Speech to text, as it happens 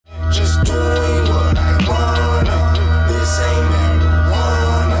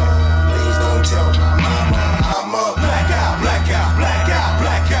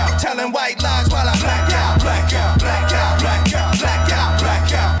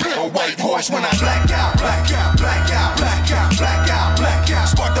watch when I black out, black out, black out, black out, black out, black out.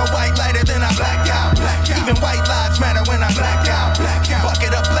 Spark the white lighter, then I black out, black out. Even white lives matter when I black out, black out.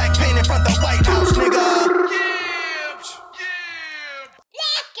 Bucket of black paint in front the White House, nigga.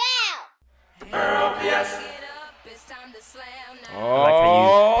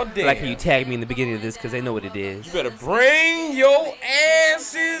 Oh, damn. I like how you tagged me in the beginning of this because they know what it is. You better bring your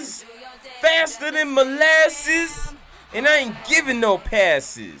asses faster than molasses, and I ain't giving no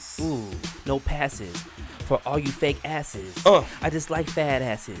passes. Ooh, no passes for all you fake asses. I just like fat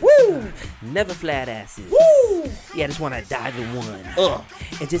asses. Woo! Never flat asses. Woo! Yeah, I just want to dive in one.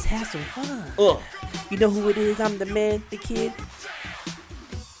 And just have some fun. You know who it is? I'm the man, the kid.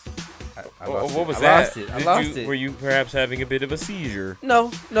 What was that? I lost it. Were you perhaps having a bit of a seizure?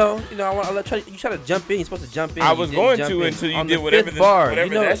 No. You know, you try to jump in. You're supposed to jump in. I was going to until you did whatever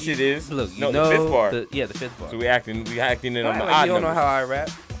that shit is. Look, the fifth bar. The fifth bar. So we acting in on the like odd you don't know numbers. how I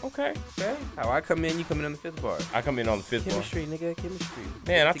rap. Okay. How I come in, you come in on the fifth bar. I come in on the fifth Chemistry, nigga, chemistry.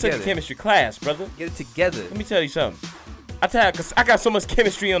 Man, I took a chemistry class, brother. Get it together. Let me tell you something. Cause I got so much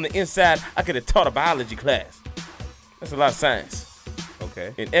chemistry on the inside, I could have taught a biology class. That's a lot of science.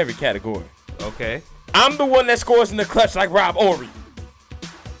 Okay. In every category. Okay. I'm the one that scores in the clutch like Rob Ory.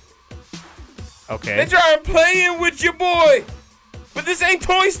 Okay. They try playing with your boy, but this ain't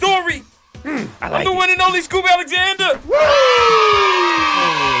Toy Story. I'm the one and only Scoop Alexander.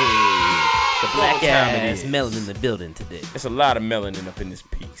 The black ass melon in the building today. There's a lot of melanin up in this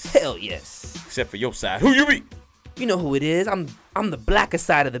piece. Hell yes. Except for your side. Who you be? You know who it is. I'm the blacker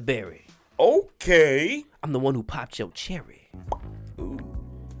side of the berry. Okay. I'm the one who popped your cherry. Ooh.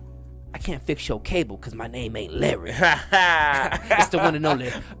 I can't fix your cable because my name ain't Larry. It's the one and only.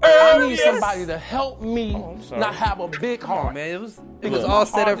 I need somebody to help me not have a big heart. Oh, man, it was all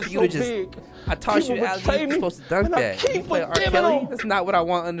set up for you to just. Big. I taught you how you're supposed to dunk that. You play R. Kelly. That's not what I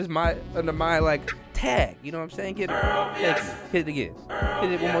want under my like tag. You know what I'm saying? Get it. Thank you. Hit it again.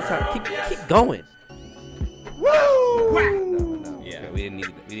 Hit it one more time. Keep going. No. Yeah. We didn't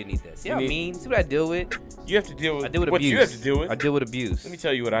need that. See what I mean? See what I deal with? You have to deal with. I deal with what abuse. you have to deal with. I deal with abuse. Let me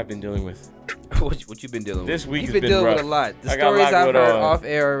tell you what I've been dealing with. What you been dealing with? This week You've has been been dealing rough. with a lot. The I got a lot stories I've going heard on. off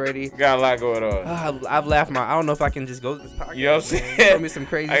air already. Got a lot going on. I've laughed I don't know if I can just go to this podcast. You know what I'm saying? Tell me some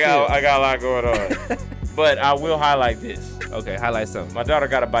crazy shit. I got a lot going on. But I will highlight this. Okay, highlight something. My daughter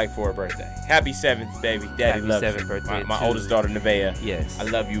got a bike for her birthday. Happy 7th, baby. Daddy Happy loves 7th you. birthday My to- oldest daughter, Nevaeh. Yes. I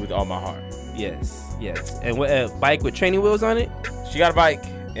love you with all my heart. Yes. And what bike with training wheels on it? She got a bike,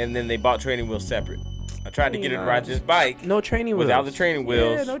 and then they bought training wheels separate. I tried to get her to ride this bike. No training wheels. Without the training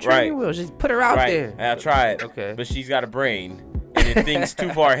wheels. Yeah, no training wheels. Just put her out there. And I tried. Okay. But she's got a brain, and it thinks too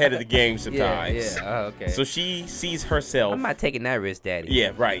far ahead of the game sometimes. Yeah. Okay. So she sees herself. I'm not taking that risk, Daddy.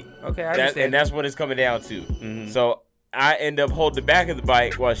 Yeah, right. Okay, I understand. And that's what it's coming down to. Mm-hmm. So I end up holding the back of the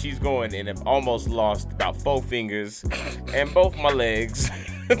bike while she's going, and have almost lost about 4 fingers and both my legs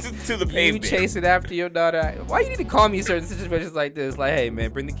to the pavement. You chasing after your daughter. Why you need to call me in certain situations like this? Like, hey,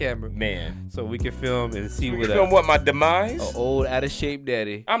 man, bring the camera. Man. So we can film and see what film what, my demise? An old, out of shape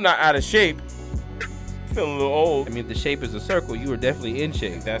daddy. I'm not out of shape. Feeling a little old. I mean, if the shape is a circle, you were definitely in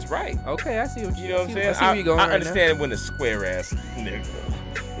shape. That's right. Okay, I see what You know what I'm saying? I see where you're going I right understand when a square ass nigga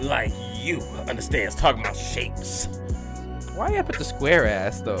like you understands talking about shapes. now. Why you put the square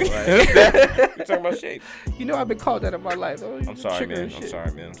ass though? Like, You're talking about shape. You know I've been called that in my life. Oh, I'm sorry, man. I'm sorry.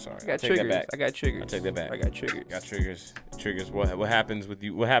 I got triggers. I got triggers. I take that back. I got triggers. Got triggers. Triggers. What happens with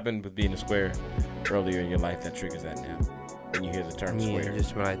you? What happened with being a square earlier in your life that triggers that now? When you hear the term square.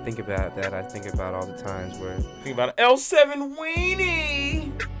 Just when I think about that, I think about all the times where think about L7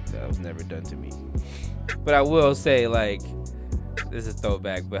 weenie. That was never done to me. But I will say, like, this is a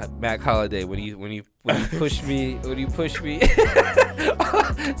throwback, but Mac Holiday when you push me see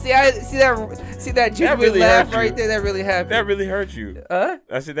that genuine really laugh hurt you. right there, that really happened. That really hurt you. Huh?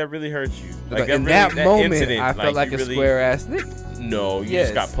 I said that really hurt you. Like in that moment, incident, I felt like a really, square ass nigga. No, you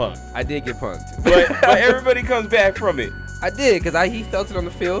just got punked. I did get punked. But everybody comes back from it. I did, because he felt it on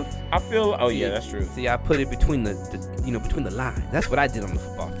the field. I feel, oh yeah, that's true. See, I put it between between the lines. That's what I did on the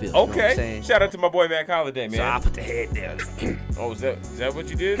football field. Okay. You know what I'm saying? Shout out to my boy Mac Holiday, man. So I put the head down. Oh, is that what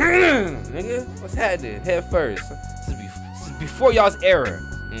you did? Nigga, what's happening? Head first. This is before y'all's era.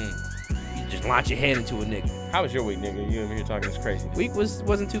 You just launch your head into a nigga. How was your week, nigga? You over here talking this crazy. Week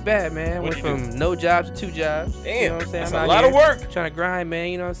wasn't too bad, man. What'd Went from no jobs to 2 jobs. Damn, you know what I'm saying? that's I'm a out lot of here work. Trying to grind, man.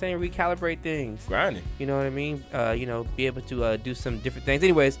 You know what I'm saying? Recalibrate things. Grinding. You know what I mean? Be able to do some different things.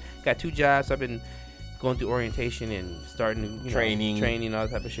 Anyways, got 2 jobs. I've been going through orientation and starting training, all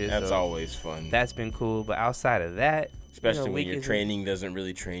that type of shit. That's so always fun. That's been cool. But outside of that, especially when your training doesn't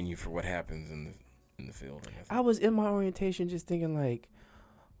really train you for what happens in the field. I was in my orientation just thinking like,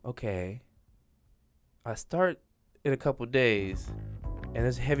 okay, I start in a couple days, and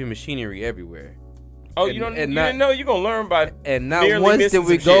there's heavy machinery everywhere. Oh, And- you and didn't not- know you're gonna learn by And not merely once missing did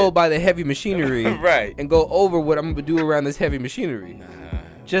we some go shit. by the heavy machinery Right. and go over what I'm gonna do around this heavy machinery.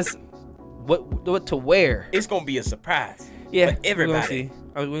 Just what to wear. It's gonna be a surprise. Yeah, for everybody.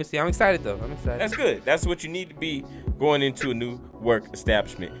 We're gonna see. I'm excited though. I'm excited. That's good. That's what you need to be going into a new work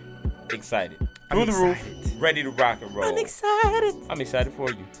establishment. Excited. Through the roof, ready to rock and roll. I'm excited. I'm excited for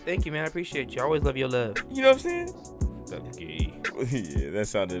you. Thank you, man. I appreciate you. I always love your love. You know what I'm saying? Okay. Yeah, that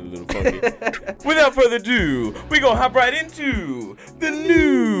sounded a little funky. Without further ado, we're gonna hop right into the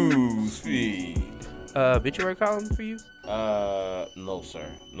news feed. Obituary column for you? No, sir.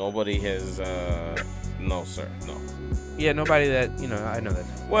 Nobody has, no, sir. No. Yeah, nobody that, I know that.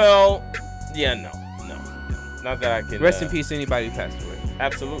 Well, yeah, no. Not that I can. Rest in peace to anybody who passed away.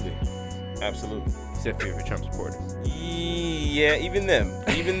 Absolutely. Except for your Trump supporter. Yeah, even them.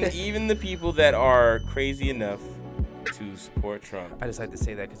 Even the people that are crazy enough to support Trump. I just like to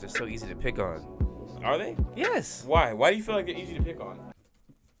say that because they're so easy to pick on. Are they? Yes. Why? Why do you feel like they're easy to pick on?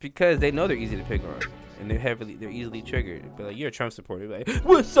 Because they know they're easy to pick on. And they're easily triggered. But like, you're a Trump supporter. Like,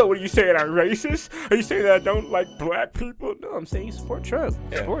 what? So what are you saying? I'm racist? Are you saying that I don't like black people? No, I'm saying you support Trump.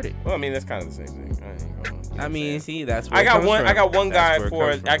 Yeah. Support it. Well, I mean that's kind of the same thing. I ain't gonna, I mean, see, that's where I it got comes one. from. I got one That's guy where it for.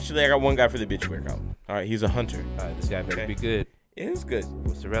 comes from. Actually, I got one guy for the obituary column. All right, he's a hunter. This guy better be good. It is good.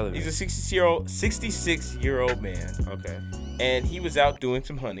 What's the relevance? He's a 66-year-old man, Okay. and he was out doing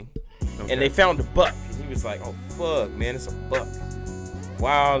some hunting, Okay. and they found a buck. And he was like, "Oh fuck, man, it's a buck."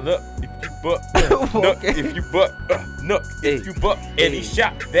 Wow, look, if you buck, look, Okay. if you buck, look, if Hey. you buck, and Hey. he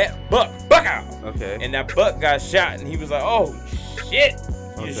shot that buck out, Okay. and that buck got shot, and he was like, "Oh shit,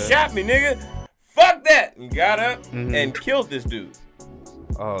 you Okay. shot me, nigga, fuck that," and got up Mhm. and killed this dude.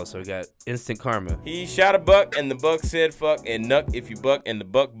 Oh, so we got instant karma. He shot a buck, and the buck said fuck, and nuck if you buck, and the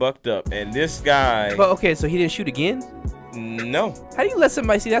buck bucked up, and this guy, But okay, so he didn't shoot again? no. How do you let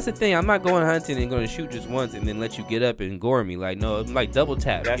somebody see? That's the thing. I'm not going hunting and going to shoot just once and then let you get up and gore me. Like, no, I'm like double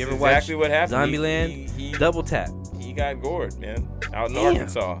tap. That's you ever exactly watch what happened. Zombieland? He Double tap. he got gored, man, out in Damn.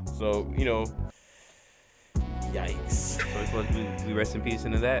 Arkansas. So, yikes. So we're supposed to we rest in peace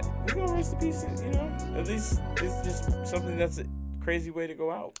into that. We're gonna rest in peace, at least it's just something that's a crazy way to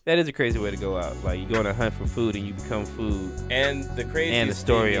go out. That is a crazy way to go out. Like, you go on a hunt for food and you become food. And the craziest And the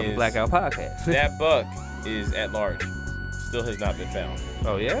story thing of a is Blackout podcast. that buck is at large. Still has not been found.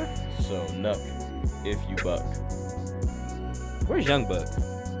 Oh, yeah? So, nuck if you buck. Where's Young Buck?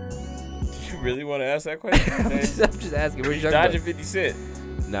 Do you really want to ask that question? I'm just asking. Where's Young Dodging Buck? 50 Cent.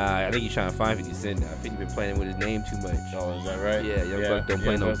 Nah, I think he's trying to find 50 Cent now. 50 been playing with his name too much. Oh, is that right? Yeah, Young Buck don't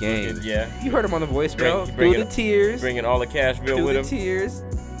play no Buck's games. looking- Yeah. You heard him on the voicemail. Bring Through it- the tears. Bringing all the Cashville Through with the him. tears.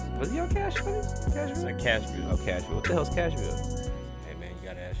 Was he on Cashville? It's Cashville? like Cashville. Oh, Cashville. What the hell's Cashville? Hey, man, you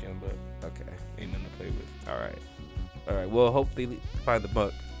got to ask Young Buck. Okay. Ain't nothing to play with. All right. Well, hopefully find the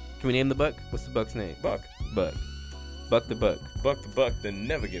buck. Can we name the buck? What's the buck's name? Buck. Buck. Buck the buck. Buck the buck, then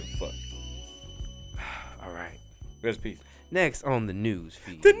never give a fuck. All right. Rest in peace. Next on the news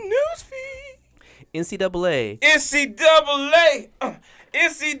feed. The news feed. NCAA. NCAA.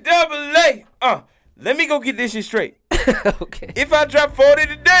 Let me go get this shit straight. Okay. If I drop 40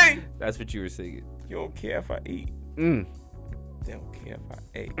 today, That's what you were singing. you don't care if I eat. Mm. They don't care if I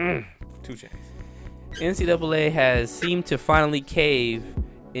ate. 2 Chainz. NCAA has seemed to finally cave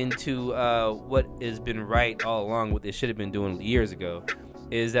into what has been right all along, what they should have been doing years ago.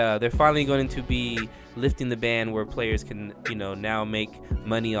 Is they're finally going to be lifting the ban where players can, now make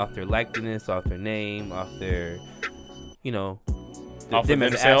money off their likeness, off their name, off their, Off of them as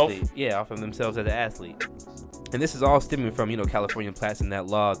an themselves? athlete. Yeah, off of themselves as an athlete. And this is all stemming from, California passing that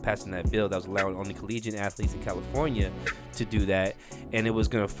law, passing that bill that was allowing only collegiate athletes in California to do that. And it was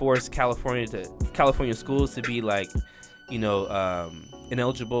going to force California schools to be like,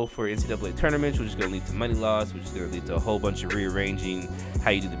 ineligible for NCAA tournaments, which is going to lead to money loss, which is going to lead to a whole bunch of rearranging how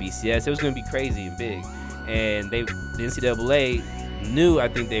you do the BCS. It was going to be crazy and big. And the NCAA knew, I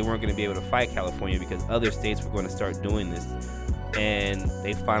think, they weren't going to be able to fight California because other states were going to start doing this. And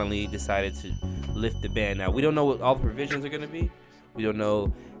they finally decided to lift the ban. Now, we don't know what all the provisions are going to be. We don't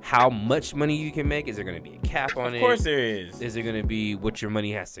know how much money you can make. Is there going to be a cap on it? Of course there is. Is there going to be what your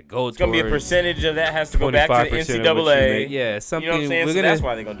money has to go It's going to be a percentage of that has to go back to the 25% of what you NCAA. make. Yeah, something. You know what I'm saying? We're So gonna, that's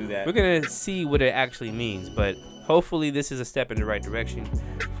why they're going to do that. We're going to see what it actually means. But hopefully this is a step in the right direction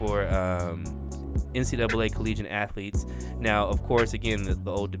for NCAA collegiate athletes. Now, of course, again,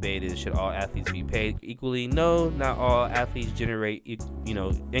 the old debate is, should all athletes be paid equally? No, not all athletes generate,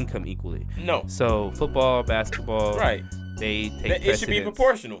 income equally. No. So football, basketball, Right. they take It should be precedence.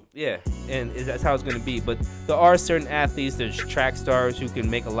 proportional. Yeah, and that's how it's going to be. But there are certain athletes, there's track stars who can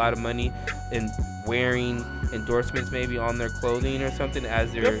make a lot of money in wearing endorsements maybe on their clothing or something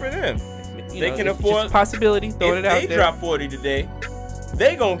as their. Good for them. They can it's afford just a possibility. Throwing If it out they there. drop 40 today,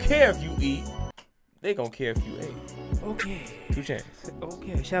 they gonna care if you eat. They gonna care if you ate. Okay. 2 Chainz.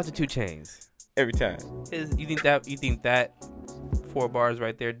 Okay. Shout out to 2 Chainz. Every time. You think that 4 bars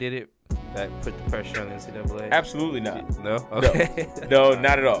right there did it? That put the pressure on the NCAA? Absolutely not. No. Okay. No,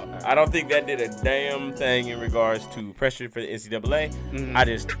 not at all. I don't think that did a damn thing in regards to pressure for the NCAA. Mhm. I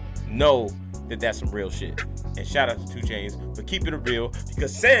just know that that's some real shit. And shout out to 2 Chainz for keeping it real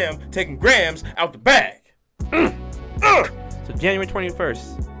because Sam taking grams out the bag. So January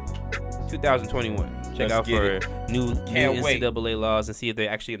 21st, 2021. Check Let's out get for it. new Can't wait. NCAA laws and see if they're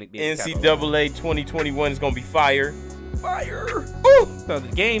actually going to be NCAA 2021 is gonna be fire. Fire. So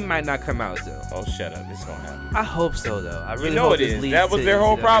the game might not come out though. Oh, shut up. It's gonna happen. I hope so though. I really You know hope it this is. leads That was to their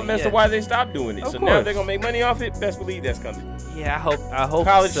whole NCAA. problem as to Yeah. why they stopped doing it. Of So now course. they're gonna make money off it. Best believe that's coming. Yeah, I hope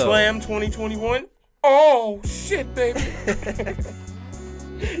College so. Slam 2021. Oh shit, baby.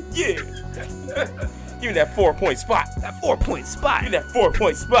 Yeah. Give me that 4-point spot. That 4-point spot. Give me that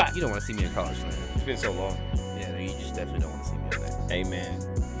 4-point spot. You don't want to see me in College Slam. It's been so long. Yeah, you just definitely don't want to see me on that.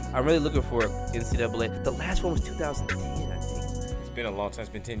 Amen. I'm really looking for NCAA. The last one was 2010, I think. It's been a long time. It's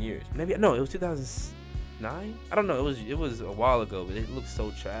been 10 years. Maybe no, it was 2009. I don't know. It was a while ago, but it looks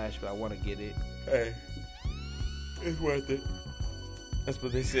so trash. But I want to get it. Hey, it's worth it. That's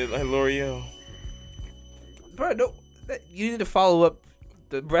what they said, like L'Oreal. Bro, no, you need to follow up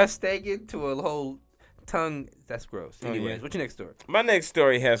the breast taken to a whole tongue. That's gross. Oh, Anyways, yeah. what's your next story? My next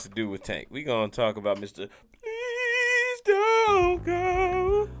story has to do with Tank. We gonna talk about Mr. Please don't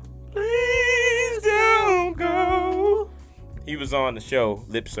go. Please don't go. He was on the show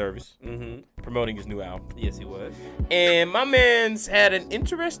Lip Service Mm-hmm. promoting his new album. Yes, he was. And my man's had an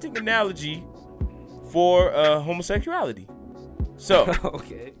interesting analogy for homosexuality. So,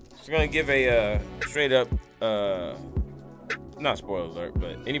 Okay. just gonna give a straight up, not spoiler alert,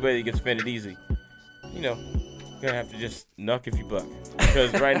 but anybody that gets offended easy, you know, gonna have to just nuck if you buck.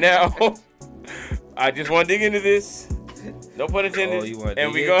 Because right now, I just want to dig into this. No pun intended. Oh, you wanna and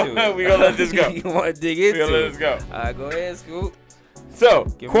dig we into gonna it. we gonna let this go. You want to dig We into gonna let it? this go. All right, go ahead, Scoop. So,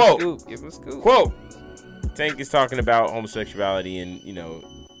 Give quote. him a scoop. Give him a scoop. Quote, Tank is talking about homosexuality and, you know,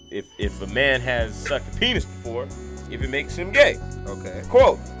 if a man has sucked a penis before, if it makes him gay. Okay.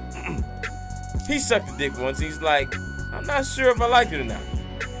 Quote, he sucked a dick once. He's like, I'm not sure if I liked it or not.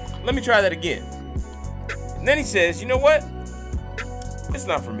 Let me try that again. And then he says, you know what? It's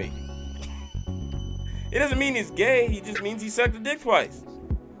not for me. It doesn't mean he's gay. He just means he sucked a dick twice.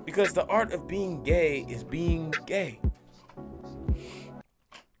 Because the art of being gay is being gay.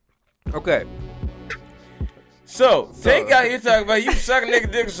 Okay. So, Tank out here talking about you suck a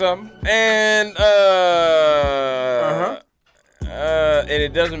nigga dick or something, and and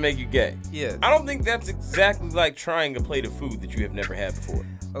it doesn't make you gay. Yeah. I don't think that's exactly like trying a plate of food that you have never had before.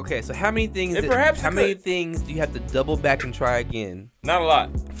 Okay. So how many things? And perhaps how it many could. things do you have to double back and try again Not a lot.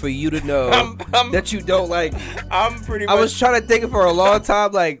 for you to know I'm- that you don't like it? I'm pretty I much. was trying to think for a long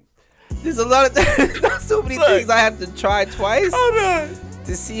time. Like, there's a lot of there's so many Look. things I have to try twice Hold on.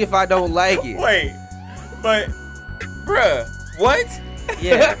 to see if I don't like it. Wait, but, bruh, what?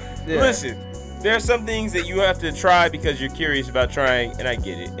 Yeah. Yeah. Listen, there are some things that you have to try because you're curious about trying, and I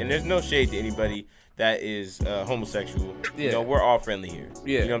get it. And there's no shade to anybody that is homosexual. You Yeah. know, we're all friendly here.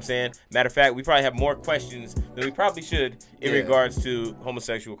 Yeah. You know what I'm saying? Matter of fact, we probably have more questions than we probably should in Yeah. regards to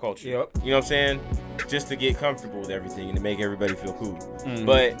homosexual culture. Yep. You know what I'm saying? Just to get comfortable with everything and to make everybody feel cool. Mhm.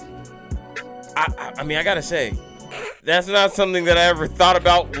 But, I mean, I gotta say, that's not something that I ever thought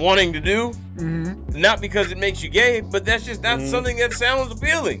about wanting to do. Not because it makes you gay, but that's just not something that sounds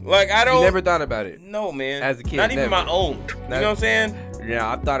appealing. Like, I don't. You never thought about it. No, man. As a kid, not even never. my own. You know what I'm saying?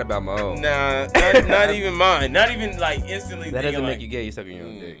 Yeah, I thought about my own. Nah, not even mine. Not even like instantly. That thinking, doesn't like, make you gay. You sucking your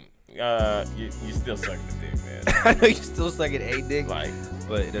own dick. You still sucking the dick, man. I know you still sucking a dick, Like,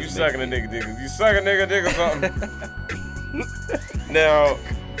 but it doesn't you make sucking a nigga dick. You suck a nigga dick or something. Now,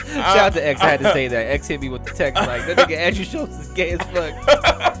 Shout out to X. I had to say that. X hit me with the text like, that nigga Andrew Schultz is gay as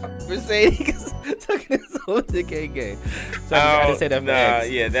fuck. For saying he's sucking his own dick ain't gay. So I had to say that for X.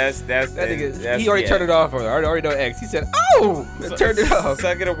 Yeah, that's That nigga, that's he already yeah. turned it off on her. I already know X. He said, "Oh," and turned it off.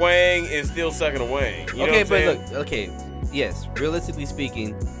 Sucking a wang is still sucking a wang. You know Okay, what I'm but saying? look, okay, yes, realistically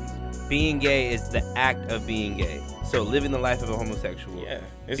speaking, being gay is the act of being gay. So living the life of a homosexual. Yeah,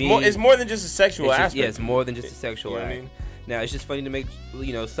 it's being- more than just a sexual It's just, aspect. yeah, it's more than just a sexual You know what I act. mean? Now it's just funny to make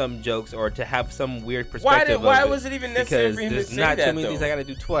some jokes or to have some weird perspective. Why of was it even necessary because for him to there's say not that, too many though? things I gotta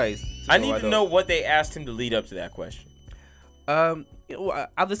do twice. I need to know what they asked him to lead up to that question.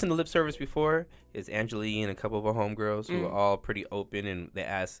 I've listened to Lip Service before. It's Angela Yee and a couple of her homegirls who are all pretty open and they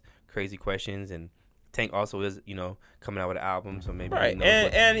ask crazy questions. And Tank also is, coming out with an album, so maybe right. He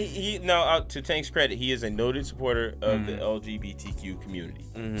knows and he to Tank's credit, he is a noted supporter of the LGBTQ community.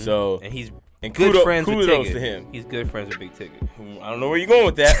 So and he's and good kudos, friends with kudos Tigger. to him. He's good friends with Big Tigger. I don't know where you're going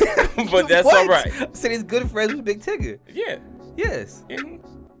with that, but that's What? all right. I said he's good friends with Big Tigger. Yeah. Yes. Mhm.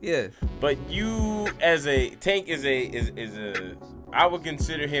 Yes. But you, as a Tank, is a I would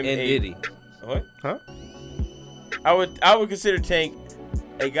consider him And a Diddy. What? Huh? I would consider Tank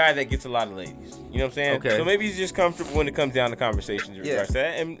a guy that gets a lot of ladies. You know what I'm saying? Okay. So maybe he's just comfortable when it comes down to conversations in regards to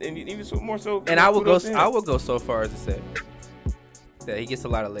that, and even more so. And I would kudos to him. go so far as to say that he gets a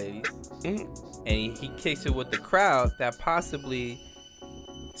lot of ladies, Mhm. and he kicks it with the crowd that possibly.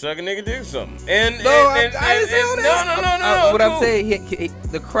 Suck a nigga dick or something. And No, I didn't say all no. that. What cool. I'm saying,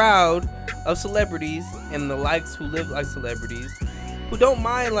 the crowd of celebrities and the likes who live like celebrities, who don't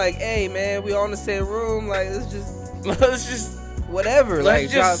mind, like, hey man, we all in the same room, like let's just whatever, Let's like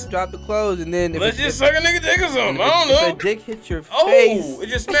just- drop the clothes, and then let's just suck a nigga dick or something. I don't If a know. dick hits your Oh, face, it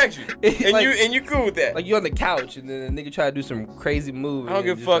just smacks you, and Like- you cool with that. like you on the couch, and then a nigga try to do some crazy move. I don't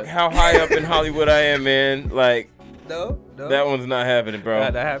give a fuck how high up in Hollywood I am, man. Like No. that one's not happening, bro.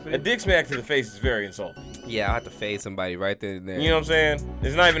 Not happening? A dick smack to the face is very insulting. Yeah, I have to fade somebody right there and there. You know what I'm saying?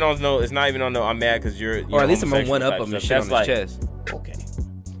 It's not even on no. It's not even on no. I'm mad because you're. or at least I'm gonna homosexual one up type him and stuff. shit on his That's chest. Okay.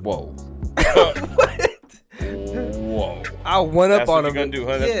 Whoa. What? Whoa. I'll one up That's on what him. you're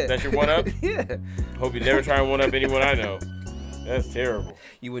gonna do, huh? That's your one up? Yeah. Hope you never try and one up anyone I know. That's terrible.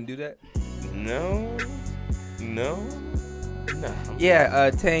 You wouldn't do that? No. Yeah,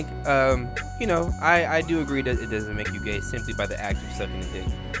 Tank, I do agree that it doesn't make you gay simply by the act of sucking the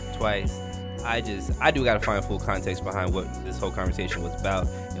dick twice. I do gotta find full context behind what this whole conversation was about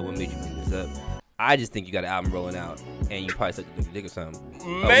and what made you bring this up. I just think you got an album rolling out and you probably sucked the dick or something. Once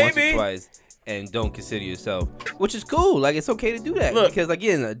or Maybe. twice. And don't consider yourself, which is cool. Like, it's okay to do that. Look, because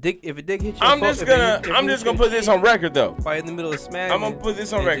again, if a dick hits your I'm just gonna put this on record though. right in the middle of smashing. I'm gonna put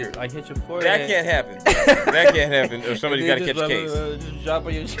this on and record. just, like, hit your forehead. That can't happen. That can't happen. Or somebody's And gotta then catch a just case. Just drop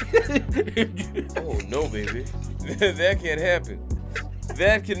on your chest. Oh no, baby. That can't happen.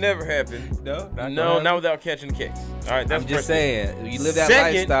 That can never happen. No, Not without catching the case. All right, that's I'm the just first thing. saying, you live that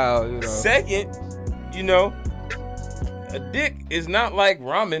Second- lifestyle. Second, a dick is not like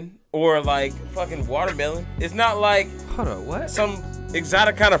ramen or like fucking watermelon. It's not like Hold on, what? some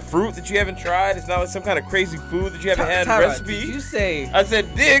exotic kind of fruit that you haven't tried. It's not like some kind of crazy food that you haven't had Tyra, recipe. Did you say I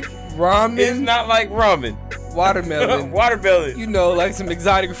said dick is ramen, not like ramen. watermelon? Watermelon. You know, like some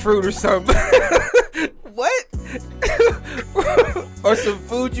exotic fruit or something. What? Or some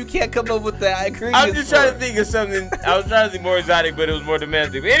food you can't come up with the ingredients I'm just trying to for. think of something. I was trying to think more exotic, but it was more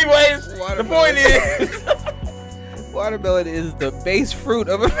domestic. But anyways, the Watermelon. point is, Watermelon is the base fruit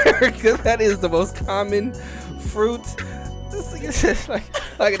of America. That is the most common fruit. This thing is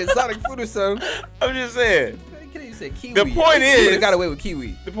like an exotic fruit or something. I'm just saying. Can't even say kiwi. The point You is- would've got away with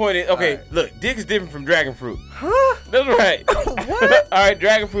kiwi. The point is, okay, Alright. look, dick is different from dragon fruit. Huh? That's right. What? All right,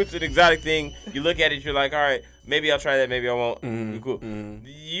 dragon fruit's an exotic thing. You look at it, you're like, all right, maybe I'll try that, maybe I won't. Cool.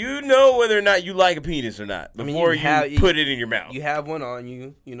 You know whether or not you like a penis or not mean, before you you put it in your mouth. You have one on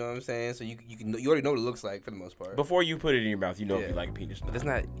you. You know what I'm saying? So you already know what it looks like for the most part. Before you put it in your mouth, you know if Yeah. you like a penis or But not. it's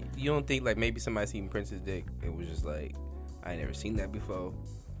not. You don't think like maybe somebody seen Prince's dick? It was just like, I ain't never seen that before.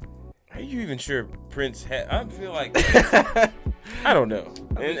 Are you even sure Prince had? I feel like I don't know,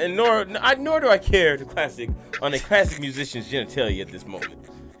 and nor do I care on a classic musician's genitalia at this moment.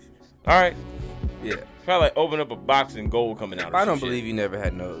 All right, Yeah. probably like open up a box and gold coming out. Or I some don't shit. beve you never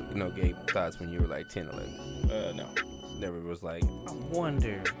had no gay thoughts when you were like 10, 11. No. Never was like, I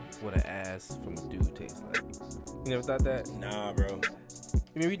wonder what an ass from a dude tastes like. You never thought that? Nah, bro.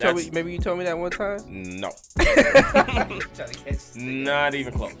 Maybe That's- you told me that one time. No. Trying to catch this thing. Not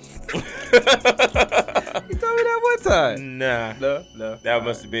even close. You told me that one time. Nah. No. That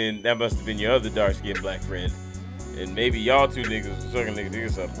must have been your other dark skinned black friend. And maybe y'all two niggas was sucking nigga dick or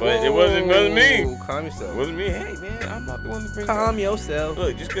something. But it wasn't me. Whoa, calm It yourself. wasn't me. Hey man, I'm not the one to bring Calm it up. yourself.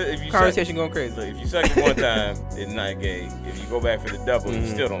 Look, just cause if you Conversation going crazy. Look, if you suck it one time, it's not gay. If you go back for the double, you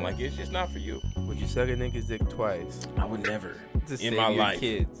still don't like it. It's just not for you. Would you suck a nigga's dick twice? I would never To in save my your life.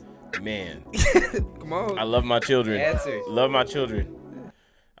 kids. Man, Come on. I love my children. Answer. Love my children.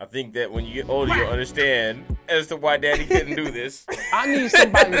 I think that when you get older, you'll understand as to why Daddy couldn't do this. I need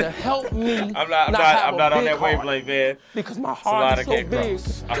somebody to help me. I'm have not a on big that heart, wavelength, man. because my It's a lot heart of is so cake big.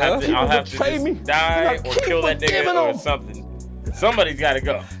 cross. I'll People have to betray just me, die and I or keep kill that nigga forgiving or them. something. Somebody's got to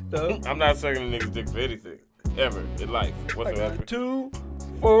go. No. I'm not sucking a nigga's dick for anything ever in life I whatsoever. got 2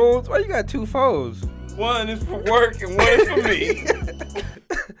 phones. Why you got 2 phones? One is for work and one is for me.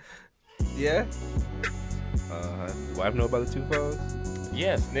 Yeah. Wife know about the two phones?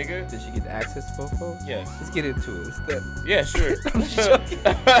 Yes, nigga. Did she get access to both phones? Yes. Let's get into it. Yeah, sure.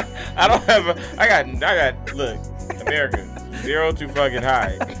 I don't have I got look, America, 0 to fucking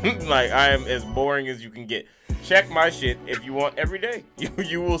high. Like, I am as boring as you can get. Check my shit if you want every day.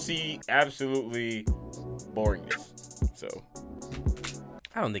 You will see absolutely boringness. So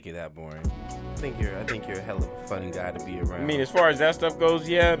I don't think you're that boring. I think you're a hell of a fun guy to be around. I mean, as far as that stuff goes,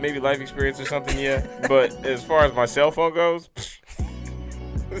 yeah, maybe life experience or something, yeah. But as far as my cell phone goes,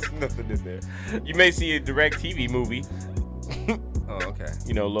 there's nothing in there. You may see a direct TV movie. Oh, okay.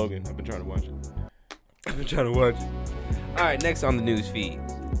 You know, Logan. I've been trying to watch it. All right, next on the news feed,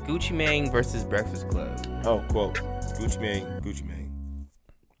 Gucci Mane versus Breakfast Club. Oh, quote. Gucci Mane, Gucci Mane.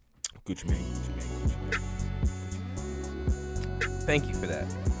 Gucci Mane, Gucci Mane, Gucci Mane. Thank you for that.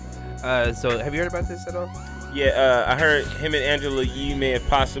 So, have you heard about this at all? Yeah, I heard him and Angela Yee may have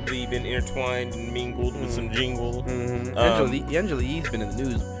possibly been intertwined and mingled with some jingle. Mm-hmm. Angela Yee's been in the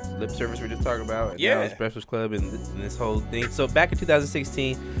news. Lip service we're just talking about. And yeah. Now it's Breakfast Club and this whole thing. So back in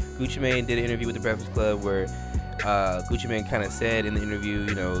 2016, Gucci Mane did an interview with the Breakfast Club where Gucci Mane kind of said in the interview,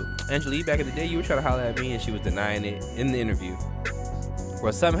 you know, Angela Yee, back in the day, you were trying to holler at me, and she was denying it in the interview.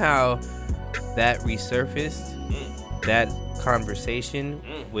 Well, somehow that resurfaced. That conversation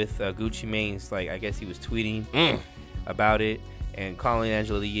with Gucci Mane's, like, I guess he was tweeting about it and calling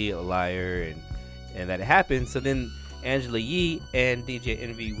Angela Yee a liar and that it happened. So then Angela Yee and DJ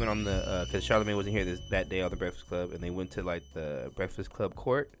Envy went on the because Charlamagne wasn't here that day on the Breakfast Club, and they went to like the Breakfast Club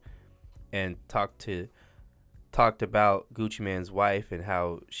court and talked about Gucci Mane's wife and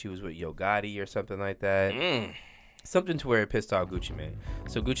how she was with Yo Gotti or something like that. Something to where it pissed off Gucci Mane.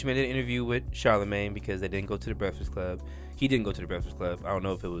 So Gucci Mane did an interview with Charlamagne because they didn't go to the Breakfast Club. He didn't go to the Breakfast Club. I don't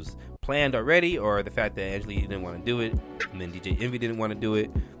know if it was planned already or the fact that Angela Yee didn't want to do it, and then DJ Envy didn't want to do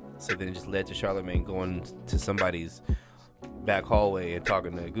it. So then it just led to Charlamagne going to somebody's back hallway and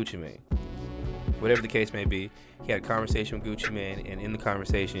talking to Gucci Mane. Whatever the case may be, he had a conversation with Gucci Mane, and in the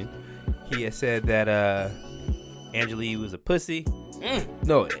conversation, he had said that Angela Yee was a pussy.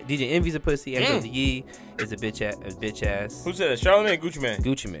 No, DJ Envy's a pussy. Angela Yee is a bitch ass. Who said that? Charlamagne or Gucci Mane?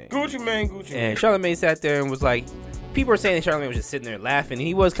 Gucci Mane. Gucci Mane, Gucci Mane. And Charlamagne sat there and was like, people were saying that Charlamagne was just sitting there laughing. And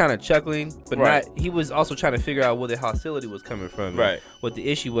he was kind of chuckling, but right. not. He was also trying to figure out where the hostility was coming from, right? What the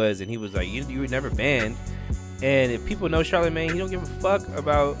issue was, and he was like, "You were never banned." And if people know Charlamagne, he don't give a fuck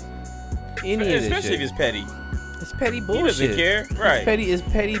about any of this especially shit. if it's petty. It's petty bullshit. He doesn't care, right? It's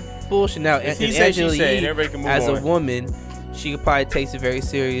petty bullshit. Now, and Angela Yee, as a woman, she probably takes it very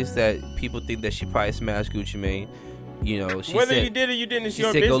serious that people think that she probably smashed Gucci Mane. You know, whether you did or you didn't, it's your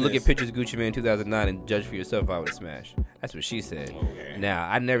business. She said, "Go look at pictures of Gucci Mane in 2009 and judge for yourself if I would have smashed." That's what she said. Okay. Now,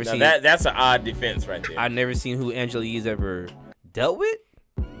 I never seen that's an odd defense right there. I never seen who Angela Yee's ever dealt with,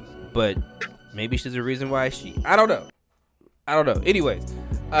 but maybe she's a reason why I don't know. Anyways,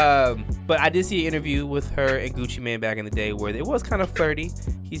 but I did see an interview with her and Gucci Mane back in the day where it was kind of flirty.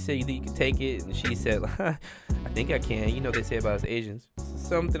 He said, "You think you can take it?" And she said, "I think I can." You know what they say about us Asians.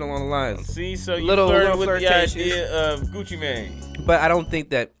 Something along the lines. See, so you little flirted with the flirtatious idea of Gucci Mane. But I don't think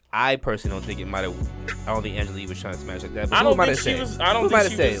that. I personally don't think it might have. I don't think Angela Yee was trying to smash like that. But I don't think she was.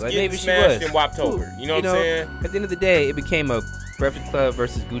 Like maybe she was in Woptober. You know what I'm saying? At the end of the day, it became a Breakfast Club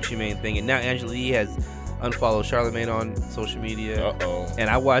versus Gucci Mane thing, and now Angela Yee has unfollowed Charlamagne on social media. And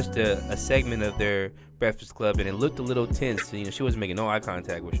I watched a segment of their Breakfast Club, and it looked a little tense. You know, she wasn't making no eye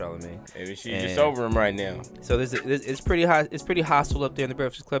contact with Charlamagne. Maybe she's just over him right now. So it's pretty hot. It's pretty hostile up there in the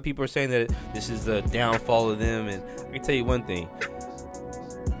Breakfast Club. People are saying that this is the downfall of them, and I can tell you one thing.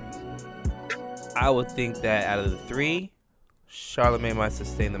 I would think that out of the three, Charlamagne might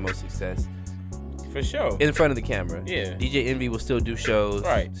sustain the most success. For sure. In front of the camera. Yeah. DJ Envy will still do shows.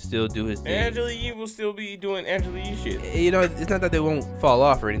 Right. Still do his thing. Angela Yee will still be doing Angela Yee shit. You know, it's not that they won't fall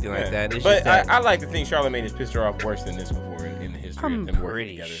off or anything like that. It's but just that I like to think Charlamagne has pissed her off worse than this before in the history I'm of them working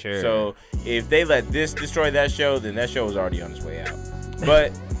pretty together. sure. So if they let this destroy that show, then that show is already on its way out.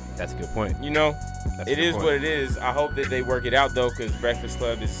 But that's a good point. You know, That's it is what it is. I hope that they work it out though, because Breakfast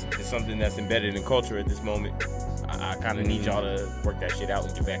Club is something that's embedded in culture at this moment. I kind of need y'all to work that shit out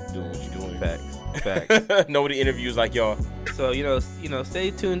and get back to doing what you're doing. Facts. Nobody interviews like y'all. So you know, stay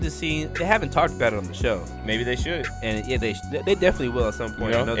tuned to see. They haven't talked about it on the show. Maybe they should. And yeah, they definitely will at some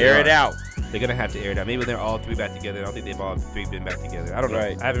point. You know, air it out. They're gonna have to air it out. Maybe they're all three back together. I don't think they've all three been back together. I don't know.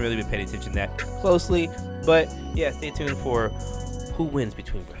 Right. I haven't really been paying attention that closely. But yeah, stay tuned for who wins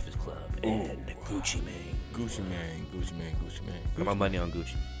between Breakfast Club and Gucci Mane. Gucci Mane. Got my money on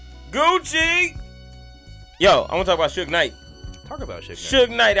Gucci. Gucci. Yo, I want to talk about Suge Knight. Talk about Suge Knight.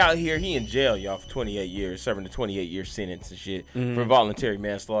 Suge Knight out here, he in jail, y'all, for 28 years, serving a 28-year sentence and shit for voluntary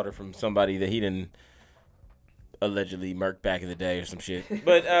manslaughter from somebody that he didn't allegedly murked back in the day or some shit.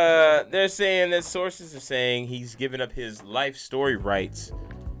 But they're saying that sources are saying he's giving up his life story rights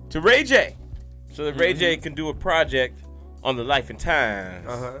to Ray J, so that Ray J can do a project on the life and times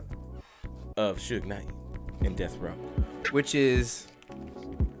of Suge Knight and Death Row. Which is,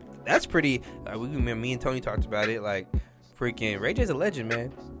 that's pretty. We remember me and Tony talked about it. Like, freaking Ray J's a legend,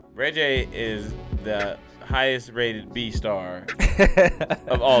 man. Ray J is the highest rated B star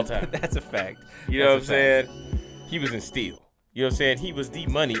of all time. That's a fact. You know what I'm saying? He was in Steel. You know what I'm saying? He was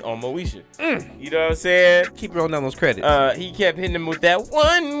D-Money on Moesha. You know what I'm saying? Keep rolling down those credits. He kept hitting him with that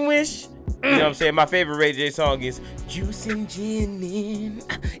one wish. You know what I'm saying? My favorite Ray J song is Juice and Gin in,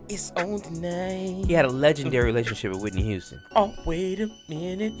 it's on tonight. He had a legendary relationship with Whitney Houston. Oh, wait a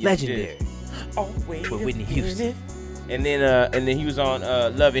minute. Legendary. Oh, wait with a Whitney minute. Houston. And then he was on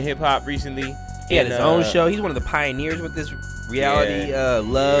Love and Hip Hop recently. He had his own show. He's one of the pioneers with this reality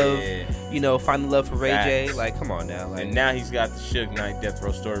love. Yeah. You know, find the love for Ray J. Facts. Like, come on now. Like, And now he's got the Suge Knight Death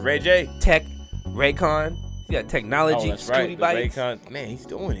Row story. Ray J. Tech, Raycon. He got technology, Oh, that's right. Scooty The Bites. Raycon. Man, he's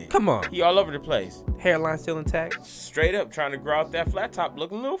doing it. Come on. He all over the place. Hairline still intact. Straight up trying to grow out that flat top,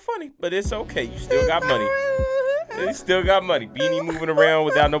 looking a little funny, but it's okay. You still got money. He still got money. Beanie moving around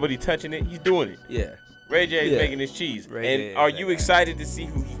without nobody touching it. He's doing it. Yeah. Ray J is Yeah. making his cheese. Ray And J are is you that excited to see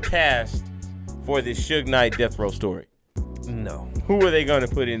who he cast for this Suge Knight Death Row story? No. Who are they going to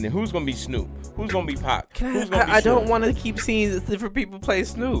put in there? Who's going to be Snoop? Who's going to be Pac? Who's gonna be I don't Suge? want to keep seeing different people play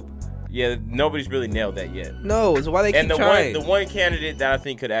Snoop. Yeah, nobody's really nailed that yet. No, it's why they And keep the trying. one candidate that I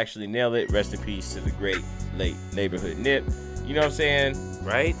think could actually nail it, rest in peace to the great late neighborhood Nip. You know what I'm saying?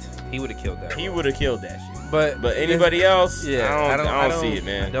 Right? He would have killed that. He would have killed that shit. But anybody else, yeah, I don't see it,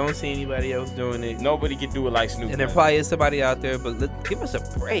 man. I don't see anybody else doing it. Nobody can do it like Snoop. And there man. probably is somebody out there, but give us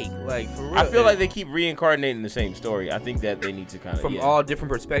a break, like for real. I feel like they keep reincarnating the same story. I think that they need to kind of from all different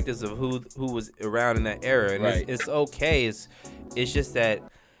perspectives of who was around in that era, and Right. it's okay. It's just that,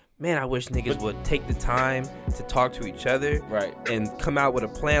 man, I wish niggas would take the time to talk to each other, Right. and come out with a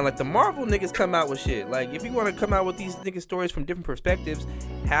plan. Like the Marvel niggas come out with shit. Like if you want to come out with these niggas stories from different perspectives,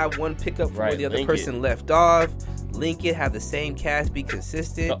 have one pick up from where Right, the other link person it. left off. Link it, have the same cast, be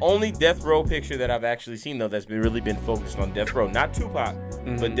consistent. The only Death Row picture that I've actually seen though that's really been focused on Death Row, not Tupac,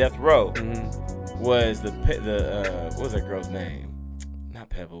 but Death Row, was the what was that girl's name? Not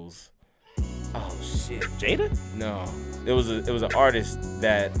Pebbles. Oh shit, Jada? No, it was an artist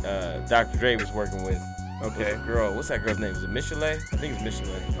that Dr. Dre was working with. Okay. It was a girl. What's that girl's name? Is it Michelet? I think it's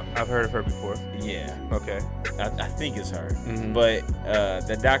Michelet. I've heard of her before. Yeah. Okay. I think it's her. Mhm. But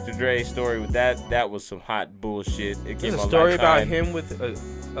the Dr. Dre story with that was some hot bullshit. It There's came a on story about Lifetime. him with It was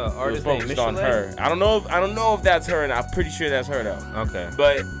artist named focused on Michelet? her. I don't know if that's her, and I'm pretty sure that's her though. Okay.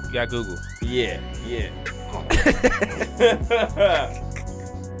 But You got Google. yeah.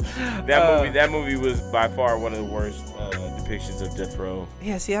 That movie was by far one of the worst depictions of Death Row.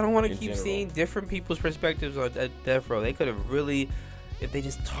 Yeah, see, I don't want to In keep general. seeing different people's perspectives on Death Row. They could have really, if they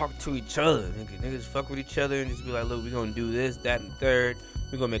just talked to each other, niggas fuck with each other and just be like, look, we're going to do this, that, and third.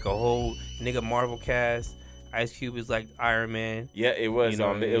 We're going to make a whole nigga Marvel cast. Ice Cube is like Iron Man. Yeah, it was. You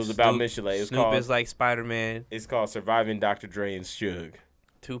know, It was about Snoop- Michelet. It was Snoop called. is like Spider-Man. It's called Surviving Dr. Dre and Suge.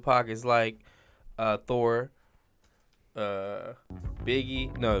 Tupac is like Thor.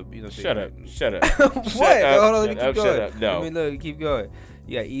 Biggie. No, you know. Shut up. Shut up. What? Shut up. Hold on, let me Shut keep up. going. Shut up. No. Let me look, keep going.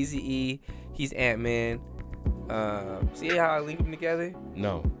 You got Eazy-E. He's Ant-Man. See how I link them together?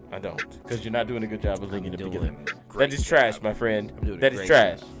 No, I don't. Because you're not doing a good job of linking them doing together. a great That is trash, job. my friend. I'm doing a That is great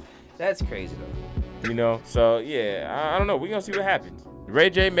trash. job. That's crazy though. You know? So, yeah, I don't know. We're going to see what happens.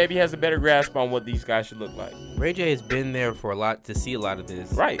 Ray J maybe has a better grasp on what these guys should look like. Ray J has been there for to see a lot of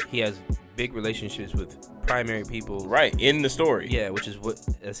this. Right. He has big relationships with primary people. Right, in the story. Yeah, which is what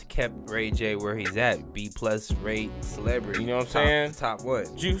has kept Ray J where he's at. B+ rate celebrity. You know what I'm saying? The top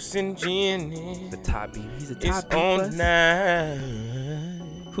what? Juice and gin. The top B. He's a It's top B+. on night.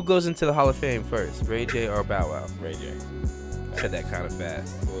 Who goes into the Hall of Fame first? Ray J or Bow Wow? Ray J. Said that kind of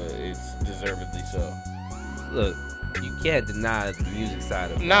fast. Well, it's deservedly so. Look, you can't deny the music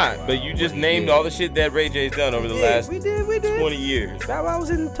side of it. Not, but you just named all the shit that Ray J's done over the last we did. 20 years. Bow Wow was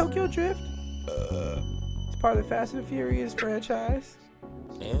in Tokyo Drift. It's part of the Fast and Furious franchise.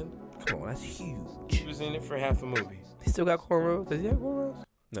 And Come on, that's huge. he was in it for half a movie. He still got cornrows? Does he have cornrows?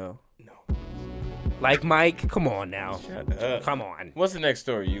 No. No. Like Mike? Come on now. Shut up. Come on. What's the next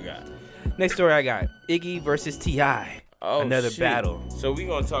story you got? Next story I got. Iggy versus T.I. Oh, Another shit. battle. So we're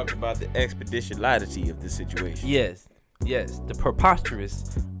going to talk about the expeditionality of this situation. Yes. The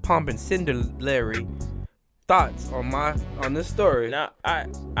preposterous, pomp and cinderlary, thoughts on this story. Now,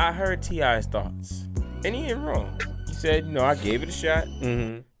 I heard T.I.'s thoughts, and he ain't wrong. He said, I gave it a shot.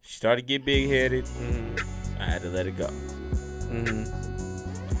 Mm-hmm. She started to get big-headed. Mm-hmm. I had to let it go.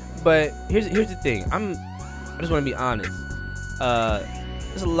 Mm-hmm. But here's the thing. I just want to be honest.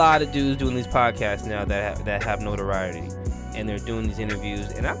 There's a lot of dudes doing these podcasts now that have notoriety, and they're doing these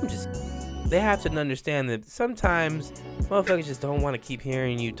interviews, and they have to understand that sometimes motherfuckers just don't want to keep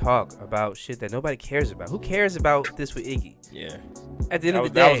hearing you talk about shit that nobody cares about. Who cares about this with Iggy? Yeah. At the end of the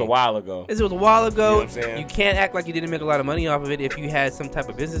day. That was a while ago. This was a while ago. You know what I'm saying? You can't act like you didn't make a lot of money off of it if you had some type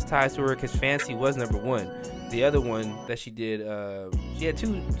of business ties to her, because Fancy was number one. The other one that she did, she had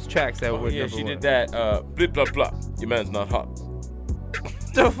 2 tracks that were number one. She did that, blip, blah, blah. Your man's not hot.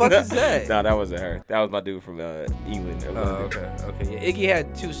 The fuck is that? No, that wasn't her. That was my dude from England. Oh, okay. Yeah, Iggy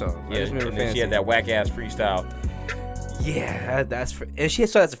had 2 songs. Yeah, I just remember and then Fancy. she had that whack ass freestyle. Yeah, and she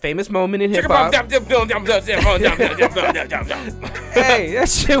that's a famous moment in hip hop. Hey, that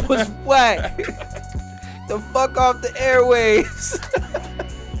shit was whack. The fuck off the airwaves.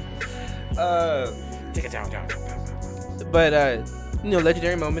 But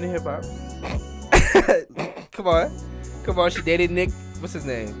legendary moment in hip hop. Come on. She dated Nick. What's his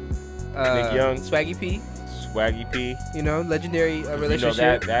name? Nick Young. Swaggy P. Legendary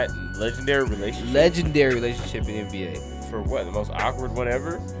relationship. That legendary relationship. Legendary relationship in NBA. For what? The most awkward one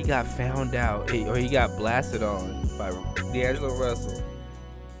ever? He got found out, or he got blasted on by D'Angelo Russell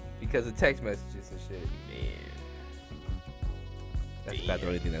because of text messages and shit. Man. That's about the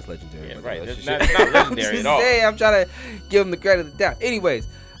only thing that's legendary. Yeah, right. It's not legendary at all. I'm trying to give him the credit of the doubt. Anyways,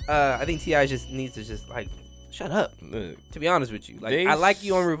 I think T.I. just needs to just like shut up. To be honest with you, like I like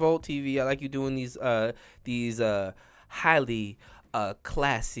you on Revolt TV. I like you doing these highly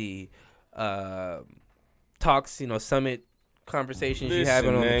classy talks. Summit conversations you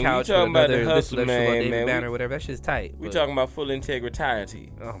having on the couch with another hustle, David Banner, or whatever. That shit's tight. We talking about full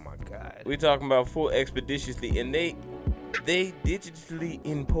integrity. Oh my god. We talking about full expeditiously, and they digitally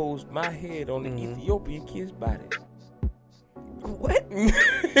imposed my head on the Ethiopian kid's body. What?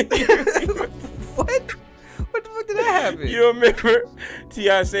 What? What the fuck did that happen? You remember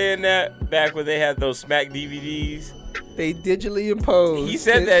T.I. saying that back when they had those Smack DVDs? They digitally imposed. He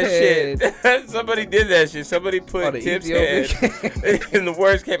said that shit. Somebody did that shit. Somebody put Tip's head, and the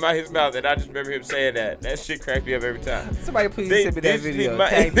words came out his mouth, and I just remember him saying that. That shit cracked me up every time. Somebody please send me that video.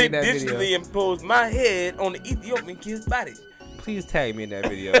 They digitally imposed my head on the Ethiopian kid's body. Please tag me in that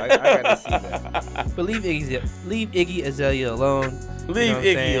video. I gotta see that. But leave Iggy Azalea alone. Leave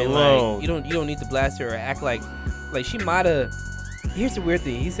Iggy alone. Like, you don't need to blast her or act like she might have. Here's the weird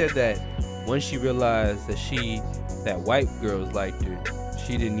thing. He said that once she realized that white girls liked her,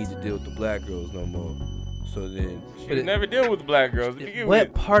 she didn't need to deal with the black girls no more. So then she never deal with the black girls.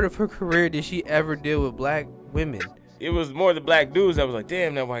 What part of her career did she ever deal with black women? It was more the black dudes that was like,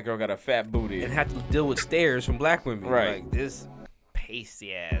 damn, that white girl got a fat booty. And had to deal with stares from black women. Right. Like this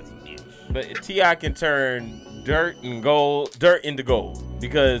pasty ass bitch. But T.I. can turn dirt into gold.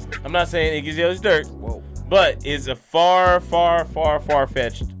 Because I'm not saying Iggy Azalea's dirt. Whoa. But it's a far, far, far,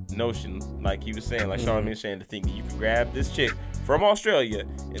 far-fetched notion, like he was saying, like Charlamagne was saying, to think that you can grab this chick from Australia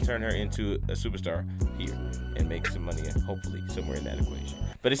and turn her into a superstar here and make some money, hopefully, somewhere in that equation.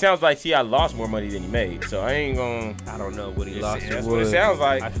 But it sounds like T.I. lost more money than he made, so I don't know what he lost. That's what it sounds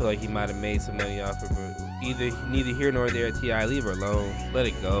like. I feel like he might have made some money off of her. Neither here nor there. T.I. leave her alone. Let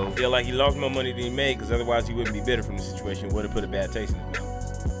it go. I feel like he lost more money than he made, because otherwise he wouldn't be bitter from the situation. Would have put a bad taste in his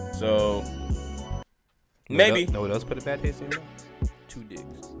mouth. So maybe. No one else put a bad taste in his mouth? 2 dicks.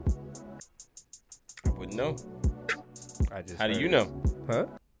 I wouldn't know. How do you know? Huh?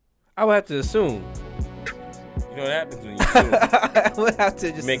 I would have to assume. You know what happens when you assume? I would have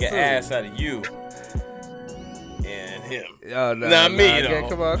to just make assume. An ass out of you and him. Oh, no. Not me, okay, though.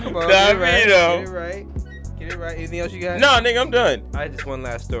 Come on. Not me, though. Get it right. Anything else you got? No, nigga, I'm done. All right, just one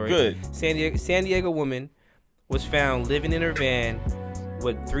last story. Good. San Diego woman was found living in her van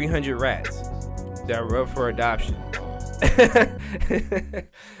with 300 rats that were up for adoption.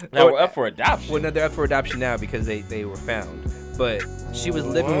 Now we're up for adoption. Well, no, they're up for adoption now because they were found. But she was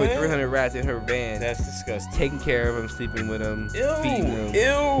living with 300 rats in her van. That's disgusting. Taking care of them, sleeping with them, feeding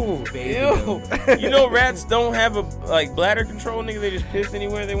them. Ew. You know rats don't have a bladder control, nigga. They just piss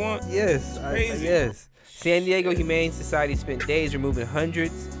anywhere they want. Yes. Crazy. Yes. San Diego Humane Society spent days removing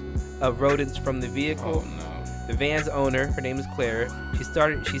hundreds of rodents from the vehicle. Oh, no. The van's owner, her name is Claire.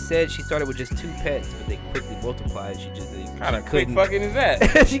 She said she started with just 2 pets, but they quickly multiplied. Kind of quick fucking is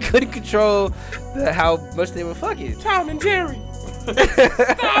that? She couldn't control how much they were fucking. Tom and Jerry.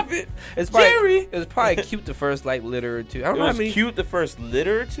 Stop it. It's probably, Jerry. It was probably cute the first like litter or two. I don't It know how was many. cute the first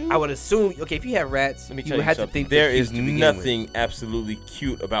litter or two? I would assume. Okay, if you have rats, Let me you tell would you have to something. think There they're is cute to begin nothing with. absolutely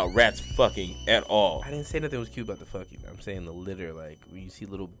cute about rats fucking at all. I didn't say nothing was cute about the fucking. I'm saying the litter, like when you see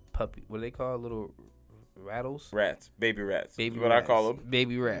little puppy. What do they call little rattles? Rats. Baby rats. Baby What rats. I call them.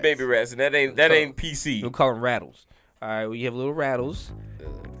 Baby rats. Baby rats. And that ain't PC. We'll call them rattles. All right, well, you have little rattles,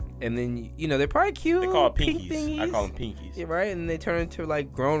 and then you know they're probably cute. They call it pink pinkies. I thingies. call them pinkies. Yeah, right, and they turn into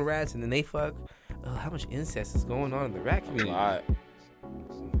like grown rats, and then they fuck. How much incest is going on in the rat A community? lot.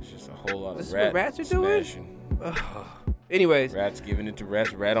 It's just a whole lot This of is what rats are doing? smashing. Anyways, Rats giving it to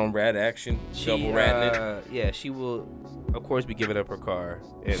rats. Rat on rat action. Double ratting it. yeah, she will, of course, be giving up her car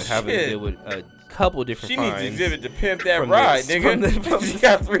and having to Shit. deal with a couple different She needs fines to exhibit to pimp that from ride, the- nigga. from the- She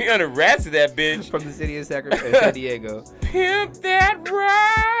got 300 rats in that bitch. from the city of San Diego. Pimp that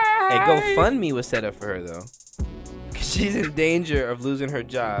ride. A GoFundMe was set up for her though, 'cause she's in danger of losing her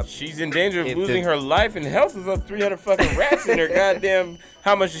job. She's in danger of If losing the- her life and health with those 300 fucking rats in her goddamn.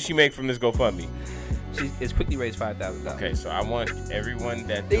 How much did she make from this GoFundMe? It's quickly raised $5,000. Okay, so I want everyone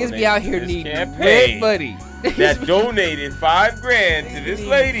that Niggas donated be out to here this needing campaign red money. that donated $5,000 to this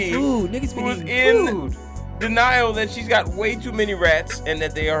lady Food. Niggas be who was needing in food. denial that she's got way too many rats and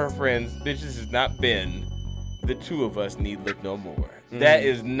that they are her friends. Bitch, this has not been the two of us need look no more. That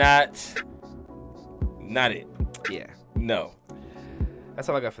is not it. Yeah. No. That's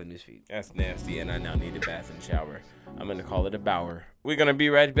all I got for the newsfeed. That's nasty, and I now need a bath and shower. I'm gonna call it a bower. We're gonna be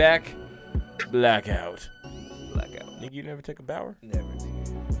right back. Blackout. Blackout. Nigga, you never took a bower? Never.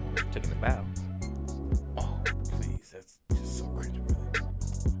 Took a bow. Oh, please. That's just so cringe, brother.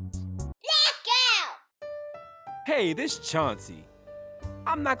 Hey, this Chauncey.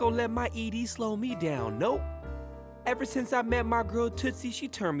 I'm not gonna let my ED slow me down, nope. Ever since I met my girl Tootsie, she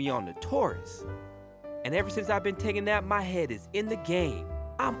turned me on to Taurus. And ever since I've been taking that, my head is in the game.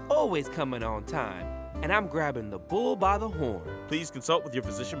 I'm always coming on time, and I'm grabbing the bull by the horn. Please consult with your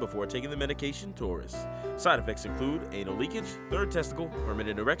physician before taking the medication Taurus. Side effects include anal leakage, third testicle,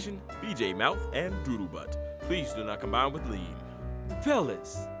 permanent erection, BJ mouth, and doodle butt. Please do not combine with lean.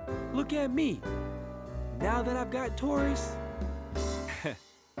 Fellas, look at me. Now that I've got Taurus,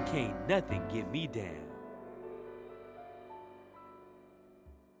 can't nothing get me down.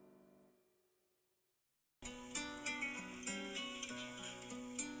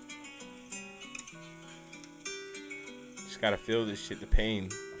 Just gotta feel this shit, the pain.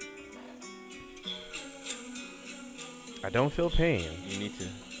 I don't feel pain. You need to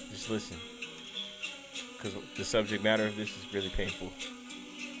just listen. Because the subject matter of this is really painful.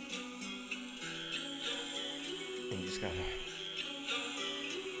 And you just gotta.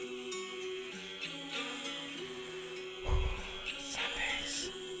 Sundays.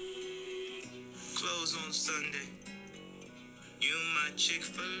 Close on Sunday. You my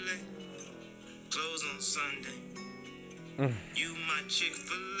Chick-fil-A. Close on Sunday. You my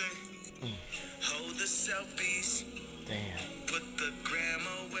Chick-fil-A. Hold the selfies. Damn. Put the gram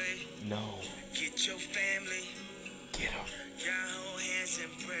away. No. Get your family. Get him. Y'all hold hands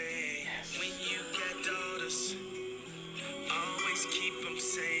and pray. When you got daughters, always keep them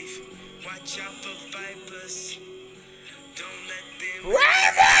safe. Watch out for vipers. Don't let them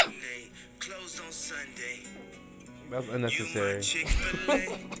resonate. Closed on Sunday. That's You my unnecessary.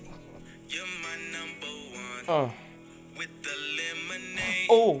 Chick-fil-A. You're my number one. Oh. With the lemonade.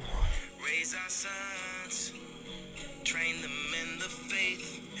 Oh. Raise our sons. Train them in the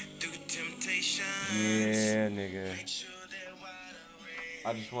faith. Through temptations. Yeah, nigga. Make sure they're wide awake.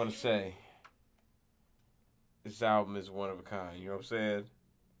 I just want to say, this album is one of a kind. You know what I'm saying?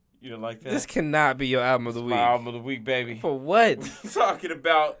 You don't like that? This cannot be your album of the It's week. my album of the week, baby. For what? Talking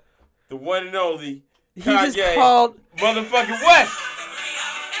about the one and only He Kanye just called. motherfucking West.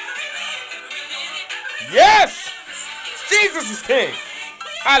 Yes! Jesus is king.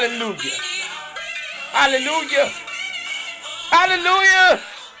 Hallelujah. Hallelujah. Hallelujah.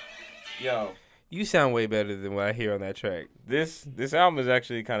 Yo, You sound way better than what I hear on that track. this album is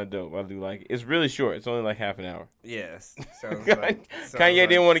actually kind of dope. I do like it. It's really short. It's only like half an hour. Yes. Sounds Kanye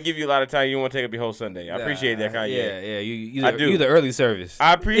didn't want to give you a lot of time. You want to take up your whole Sunday. I appreciate that, Kanye. Yeah. You I the, do. you the early service.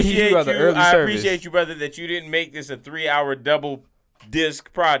 I appreciate You are the early I service. appreciate you, brother, that you didn't make this a 3-hour double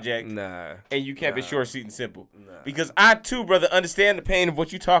disc project. Nah. And you kept it short, sweet, and simple. Because I, too, brother, understand the pain of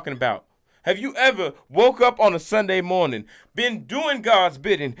what you're talking about. Have you ever woke up on a Sunday morning, been doing God's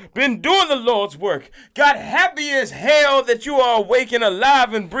bidding, been doing the Lord's work, got happy as hell that you are awake and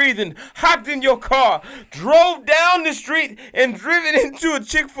alive and breathing, hopped in your car, drove down the street, and driven into a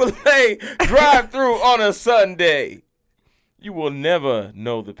Chick-fil-A drive-thru on a Sunday? You will never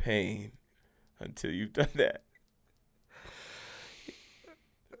know the pain until you've done that.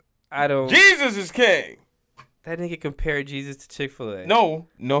 I don't. Jesus is king. That nigga compared Jesus to Chick-fil-A. No,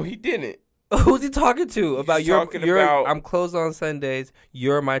 he didn't. Who's he talking to? About He's your talking about- I'm closed on Sundays.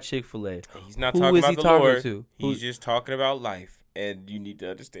 You're my Chick-fil-A. He's not Who talking is about he the talking Lord. to? He's just talking about life, and you need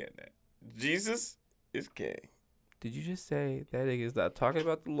to understand that. Jesus is king. Did you just say that nigga's not talking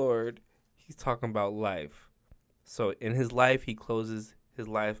about the Lord? He's talking about life. So in his life, he closes his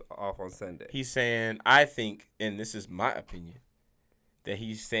life off on Sunday. He's saying, I think, and this is my opinion, that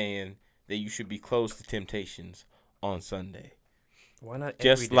he's saying that you should be closed to temptations on Sunday. Why not every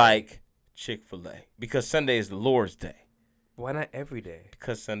Just day? like Chick-fil-A. Because Sunday is the Lord's day. Why not every day?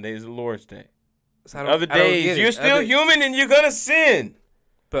 Because Sunday is the Lord's day. So I Other I don't days, get it. you're still human and you're going to sin.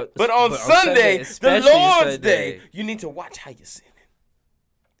 But on Sunday, the especially Lord's Sunday. day, you need to watch how you're sinning.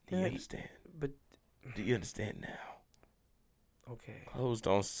 Do you Yeah, understand? But Do you understand now? okay. Closed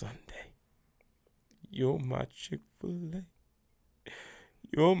on Sunday. You're my Chick-fil-A.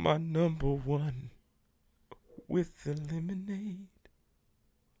 You're my number one with the lemonade.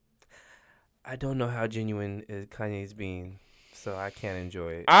 I don't know how genuine Kanye's being, so I can't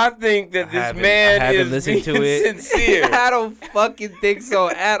enjoy it. I think that I this haven't- man I haven't is listened being to it. sincere. I don't fucking think so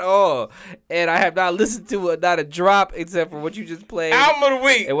at all. And I have not listened to it, not a drop, except for what you just played. Album of the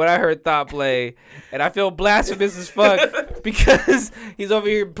week. And when I heard Thought play, and I feel blasphemous as fuck because he's over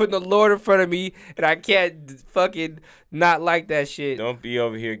here putting the Lord in front of me, and I can't fucking not like that shit. Don't be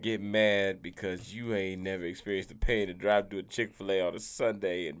over here getting mad because you ain't never experienced the pain to drive to a Chick-fil-A on a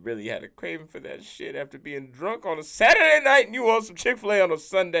Sunday and really had a craving for that shit after being drunk on a Saturday night and you want some Chick-fil-A on a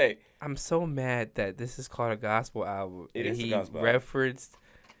Sunday. I'm so mad that this is called a gospel album. It and is a he gospel album. referenced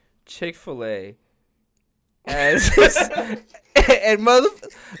Chick-fil-A as his, and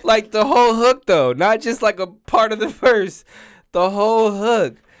like the whole hook though, not just like a part of the verse, the whole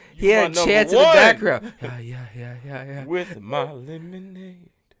hook. He You had my chants number in the one. background. Yeah. With my lemonade.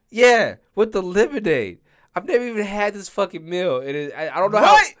 Yeah, with the lemonade. I've never even had this fucking meal. I don't know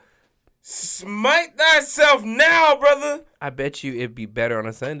What? how. Smite thyself now, brother. I bet you it'd be better on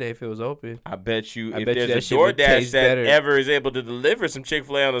a Sunday if it was open. I bet you I if bet you that there's a shit would DoorDash taste that better. ever is able to deliver some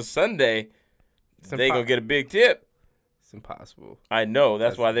Chick-fil-A on a Sunday, they gonna get a big tip. It's impossible. I know.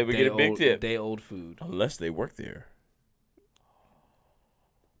 That's why they would get a big tip. Day old food, Unless they work there.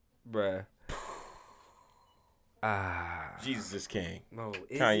 bruh. Jesus is king. No,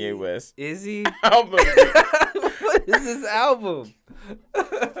 Kanye West. Is he? Album of the week. What is this album?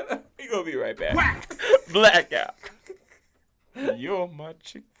 We gonna be right back. Blackout. You're my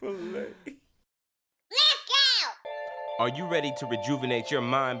Chick-fil-A. Are you ready to rejuvenate your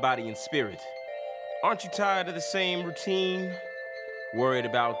mind, body, and spirit? Aren't you tired of the same routine? Worried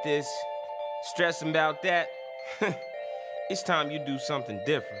about this? Stressing about that? It's time you do something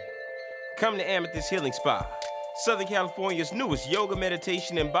different. Come to Amethyst Healing Spa, Southern California's newest yoga,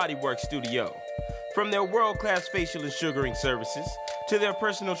 meditation, and bodywork studio. From their world-class facial and sugaring services to their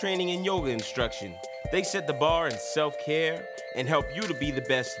personal training and yoga instruction, they set the bar in self-care and help you to be the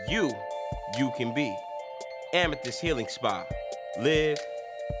best you can be. Amethyst Healing Spa. Live,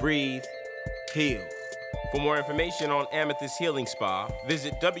 breathe, heal. For more information on Amethyst Healing Spa,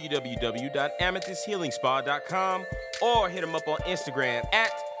 visit www.amethysthealingspa.com or hit them up on Instagram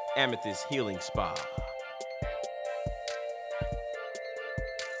at Amethyst Healing Spa.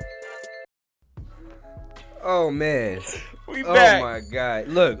 Oh man. We Oh back. my god.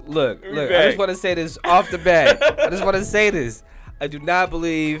 Look. We I back. just want to say this off the bat. I just want to say this. I do not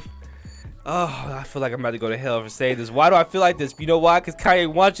believe. Oh, I feel like I'm about to go to hell for saying this. Why do I feel like this? You know why? Because Kanye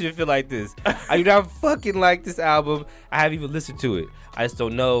wants you to feel like this. I do not fucking like this album. I haven't even listened to it. I just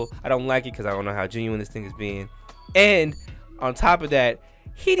don't know. I don't like it because I don't know how genuine this thing is being. And on top of that,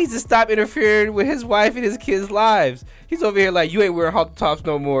 he needs to stop interfering with his wife and his kids' lives. He's over here like, you ain't wearing halter tops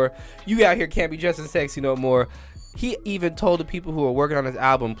no more. You out here can't be dressing sexy no more. He even told the people who are working on his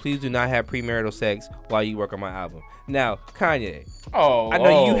album, please do not have premarital sex while you work on my album. Now, Kanye, I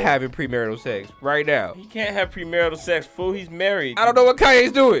know you having premarital sex right now. He can't have premarital sex, fool. He's married. I don't know what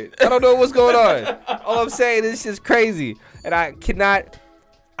Kanye's doing. I don't know what's going on. All I'm saying is just crazy. And I cannot,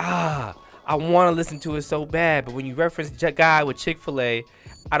 I want to listen to it so bad. But when you reference guy with Chick-fil-A,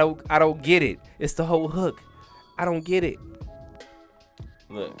 I don't get it. It's the whole hook. I don't get it.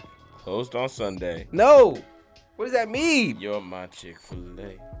 Look, closed on Sunday. No. What does that mean? You're my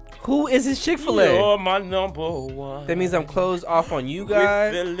Chick-fil-A. Who is his Chick-fil-A? You're my number one. That means I'm closed off on you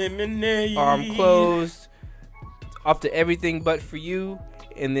guys, With the lemonade. or I'm closed off to everything but for you.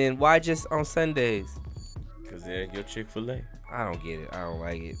 And then why just on Sundays? Because they're your Chick-fil-A. I don't get it. I don't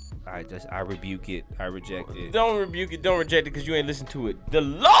like it. I rebuke it. I reject it. Don't rebuke it. Don't reject it because you ain't listened to it. The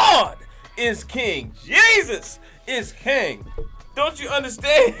Lord is king. Jesus is king. Don't you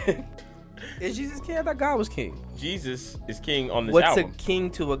understand? Is Jesus king? I thought God was king. Jesus is king on this What's album. a king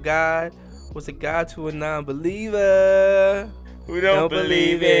to a God? What's a God to a non-believer? Who don't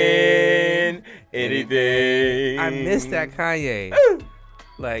believe in anything. I miss that Kanye.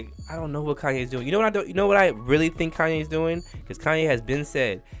 Like, I don't know what Kanye's doing. You know what I don't? You know what I really think Kanye's doing? Because Kanye has been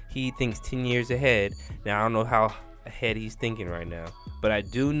said he thinks 10 years ahead. Now I don't know how ahead he's thinking right now, but I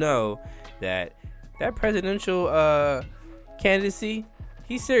do know that presidential candidacy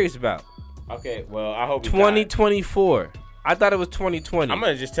he's serious about. Okay, well, I hope 2024. I thought it was 2020. I'm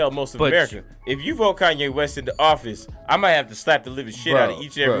gonna just tell most of But America: if you vote Kanye West into office, I might have to slap the living shit out of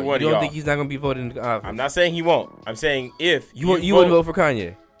each and every one of You y'all. don't think he's not gonna be voted into office? I'm not saying he won't. I'm saying if You wouldn't vote for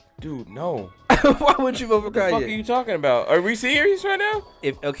Kanye? Dude, no. Why wouldn't you vote for What the fuck are Kanye? you talking about? Are we serious right now?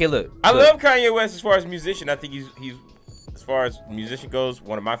 Look. I love Kanye West as far as musician. I think he's as far as musician goes,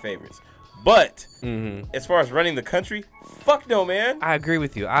 one of my favorites. But as far as running the country, fuck no, man. I agree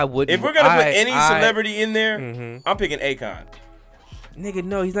with you. I wouldn't. If we're gonna put any celebrity in there, I'm picking Akon. Nigga,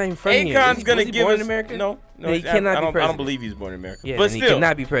 no, he's not even from here. Akon's gonna was he give born us in America. No, he cannot be I president. don't believe he's born in America. Yeah, but and still, he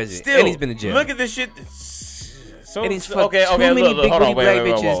cannot be president. Still, And he's been in jail. Look at this shit. So, And he's so- okay, fucked okay, too many look, big hold on, booty wait, black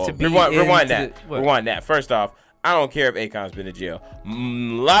wait, wait, bitches wait, to be rewind into that. the- what? Rewind that. First off, I don't care if Akon's been in jail. A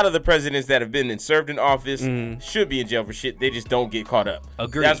lot of the presidents that have been and served in office should be in jail for shit. They just don't get caught up.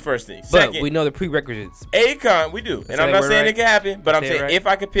 Agreed. That's first thing. But Second, we know the prerequisites. Akon, we do. And that I'm not word saying right? it can happen, but I'm Say it saying right? if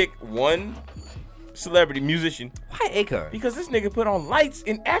I could pick one celebrity musician, Why Akon? because this nigga put on lights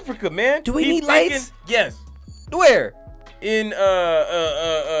in Africa, man. Do we He need thinking- lights? Yes. Where? In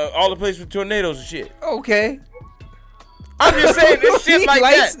all the places with tornadoes and shit. Okay. I'm just saying this shit Need like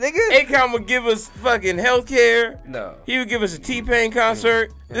lights, that. nigga? Akon would give us fucking healthcare. No. He would give us a T-Pain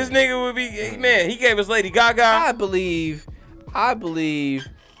concert. This nigga would be, man, he gave us Lady Gaga. I believe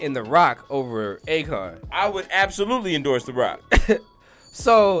in The Rock over Akon. I would absolutely endorse The Rock.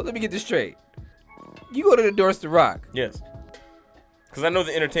 So let me get this straight. You go to endorse The Rock, Yes. Because I know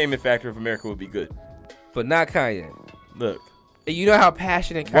the entertainment factor of America would be good. but not Kanye. Look, And you know how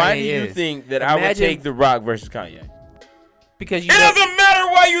passionate Kanye is. why do you think that I would Imagine- take The Rock versus Kanye? Because It you know, doesn't matter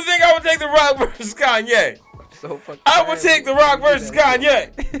why you think I would take The Rock versus Kanye. so fucking I would take The Rock versus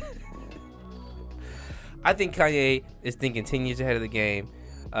Kanye. I think Kanye is thinking 10 years ahead of the game.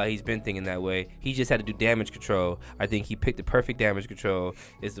 He's been thinking that way. He just had to do damage control. I think he picked the perfect damage control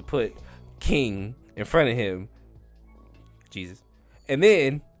is to put King in front of him. Jesus. And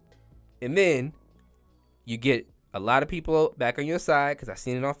then you get a lot of people back on your side because I've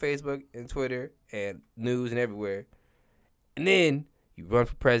seen it on Facebook and Twitter and news and everywhere. And then you run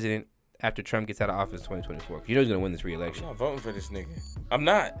for president after Trump gets out of office in 2024. 'Cause you know he's going to win this I'm re-election. not voting for this nigga. I'm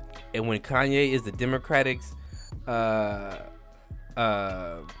not. And when Kanye is the Democrats'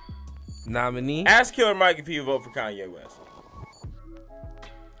 nominee, Ask Killer Mike if he would vote for Kanye West.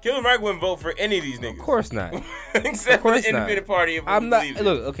 Killer Mike wouldn't vote for any of these niggas. of course not. Except for course the independent not. party. If I'm we not. believe it.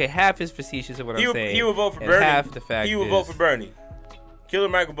 Look, okay, half is facetious of what He I'm would, saying. he would vote for and Bernie. Half the fact he would is, vote for Bernie. Killer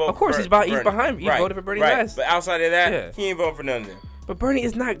Mike would vote Of course, for he's Bernie. behind. He Right, voted for Bernie right. last. But outside of that, Yeah. he ain't voting for none of them. But Bernie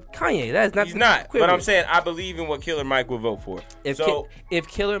is not Kanye. That is not. He's the not. But I'm equivalent. saying I believe in what Killer Mike would vote for. if So, if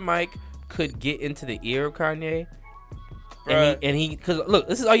Killer Mike could get into the ear of Kanye, bruh, and he because look,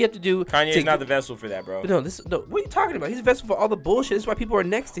 this is all you have to do. Kanye's to- not the vessel for that, bro. No, what are you talking about? He's a vessel for all the bullshit. This is why people are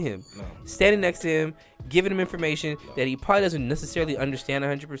next to him. No. Standing next to him, giving him information that he probably doesn't necessarily understand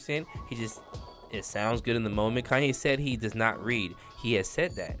 100%. It sounds good in the moment. Kanye said he does not read. He has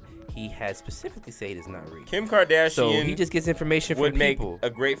said that. He has specifically said he does not read. Kim Kardashian So he just gets information would from make people. a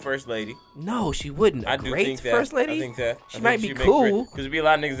great first lady. No, she wouldn't. I A do great think that. first lady? I think that. She might be she'd make cool. Because there'd be a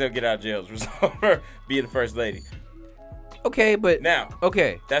lot of niggas that get out of jail for being the first lady. Okay, but Now,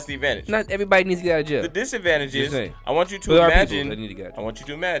 okay. that's the advantage. Not everybody needs to get out of jail. The disadvantage Just is saying. I want you to There are people imagine. that need to get out. I want you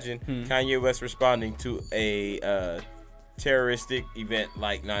to imagine Kanye West responding to a terroristic event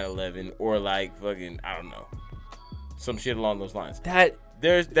like 9/11 or like fucking I don't know, some shit along those lines. That's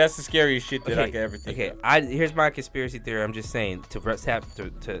the scariest shit that I could ever think of. Here's my conspiracy theory. I'm just saying to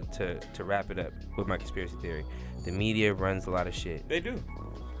wrap it up with my conspiracy theory. The media runs a lot of shit. They do.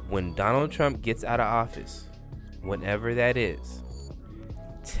 When Donald Trump gets out of office, whenever that is,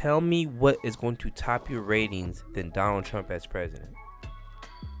 tell me what is going to top your ratings than Donald Trump as president.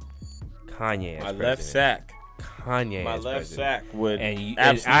 Kanye as My president. left sack. Kanye My as left president. sack would And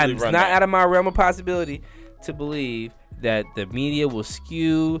absolutely it's run not that. out of my realm of possibility to believe that the media will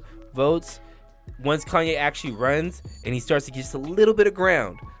skew votes once Kanye actually runs and he starts to get just a little bit of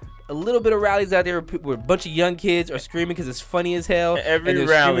ground. A little bit of rallies out there where a bunch of young kids are screaming because it's funny as hell. Every and they're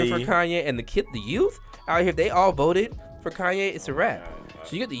rally screaming for Kanye. And the youth out here, they all voted for Kanye. It's a wrap.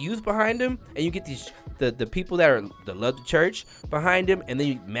 So you get the youth behind him, and you get these the people that love the church behind him, and then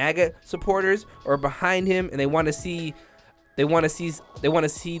you MAGA supporters are behind him, and they want to see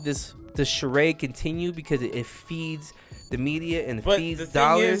this charade continue because it feeds the media and But feeds the thing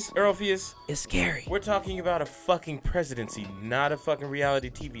dollars. is, Earlpheus, It's scary. we're talking about a fucking presidency, not a fucking reality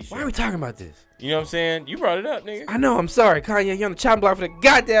TV show. Why are we talking about this? You know what I'm saying? You brought it up, nigga. I know. I'm sorry, Kanye. You're on the chopping block for the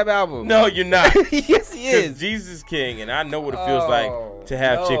goddamn album. No, you're not. Yes, he Because is. Jesus is king, and I know what it feels like to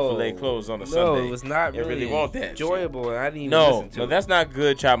have Chick-fil-A closed on a No, Sunday. it was not You really want that enjoyable. And I didn't even No, listen to no, it. that's not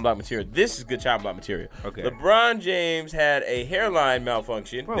good chopping block material. This is good chopping block material. Okay. LeBron James had a hairline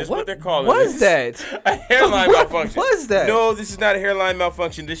malfunction. Bro, This is what they're calling was this. that? A hairline What malfunction. was that? No, this is not a hairline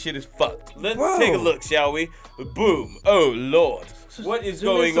malfunction. This shit is fucked. Let's Bro. take a look, shall we? Boom. Oh, Lord. What is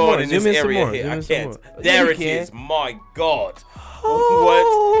Zoom in going some on more. in Zoom this in some area more. here? Zoom I in some can't. more. There Yeah, it you can. is. My God.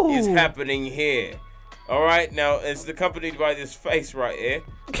 Oh. What is happening here? All right, now it's accompanied by this face right here.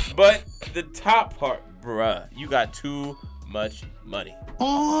 But the top part, bruh, you got too much money.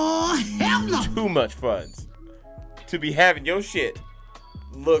 Oh, hell no. Too much funds to be having your shit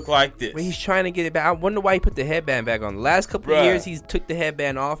look like this. But he's trying to get it back. I wonder why he put the headband back on. The last couple Bruh. of years, he's took the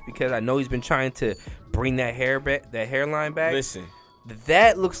headband off because I know he's been trying to bring that hairline back. Listen,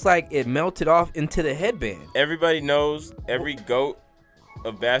 That looks like it melted off into the headband. everybody knows every GOAT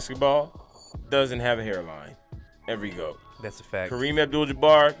of basketball doesn't have a hairline. Every GOAT. That's a fact. Kareem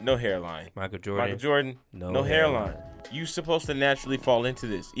Abdul-Jabbar, no hairline. Michael Jordan. Michael Jordan, No no hairline. hairline. You supposed to naturally fall into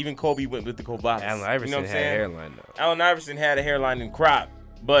this. Even Kobe went with the Kovalis. Allen Iverson you know what I'm had a saying? hairline though. Allen Iverson had a hairline and crop,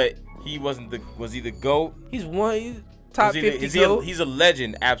 but he wasn't the. Was he the GOAT? He's top Was he 50 is he GOAT. he's a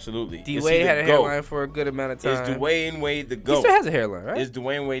legend, absolutely. D Is he Wade the had a GOAT? hairline for a good amount of time. Is Dwayne Wade the He GOAT? still has a hairline, right? Is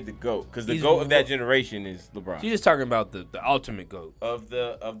Dwayne Wade the GOAT? Because the He's GOAT of that wh- generation is LeBron. You're just talking about the ultimate GOAT. Of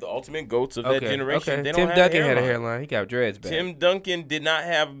the ultimate GOATs of that generation, Okay. they Tim don't Duncan have had a hairline. hairline. He got dreads back. Tim Duncan did not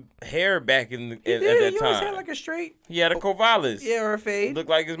have hair back in the, He at did. that He always time. had like a straight. He had a Kovalis. Yeah, or a fade. Looked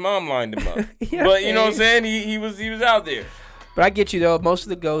like his mom lined him up. Yeah, but you know what I'm fade. saying? He was out there. But I get you though. Most of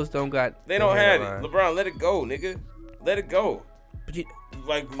the GOATs don't got. They the don't have hairline. it. LeBron, let it go, nigga. Let it go. But you,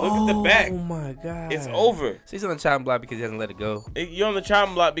 Like, look at the back. Oh my god. It's over. So he's on the chopping block because he hasn't let it go. You're on the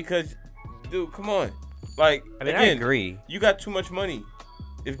chopping block because, dude, come on. Like, I mean, again, I agree. you got too much money.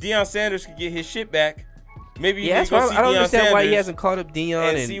 If Deion Sanders could get his shit back, maybe you Yeah, need that's to why go see I don't Deion understand Sanders why he hasn't called up Dion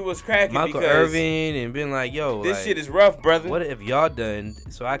and and see what's cracking Michael because Irvin and been like, yo, this like, shit is rough, brother. what have y'all done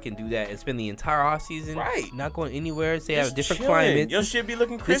so I can do that and spend the entire off season Right. not going anywhere? Say have Just different chilling. climates. Your shit be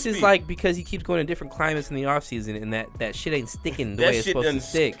looking crispy. This is like because he keeps going to different climates in the off season and that shit ain't sticking the that way it's shit supposed done to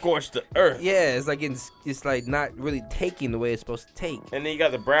stick. scorched the earth. Yeah, it's like it's like not really taking the way it's supposed to take. And then you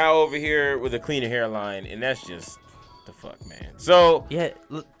got the brow over here with a cleaner hairline, and that's just the fuck, man. So Yeah,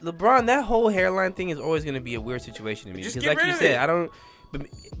 LeBron, that whole hairline thing is always going to be a weird situation to me Just because, get like you rid of said, it. I don't.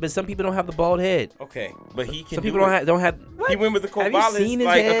 But some people don't have the bald head. okay, but he can. Some do people it. don't have. What? He went with the Have you seen Kovalis his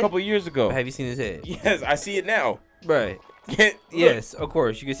like head? a couple years ago. Have you seen his head? Yes, I see it now. Right. Look, Yes, of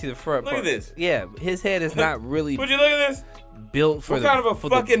course. You can see the front Look at part. this. Yeah, his head is not really Would you look at this? built for What the kind of a for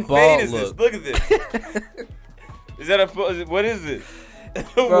fucking the bald fade is this? look. Look at this. Is that what is this?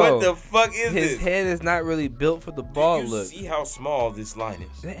 Bro, what the fuck is His this? head is not really built for the Do bald you look. see how small this line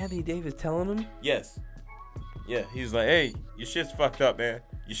Is is? that Anthony Davis telling him? Yes. Yeah, he's like, hey, your shit's fucked up, man.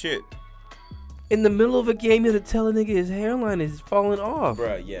 Your shit. In the middle of a game, you have to tell a nigga his hairline is falling off.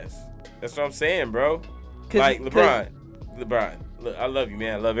 Bruh, yes. That's what I'm saying, bro. 'Cause- Like, 'cause- LeBron, look, I love you,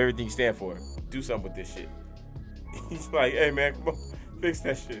 man. I love everything you stand for. Do something with this shit. He's like, hey, man, come on. Fix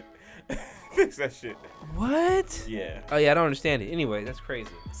that shit. Fix that shit. What? Yeah. Oh yeah, I don't understand it. Anyway, that's crazy.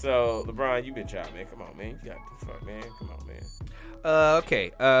 So, LeBron, you been chopped, man. Come on, man. You got the fuck, man. Come on, man.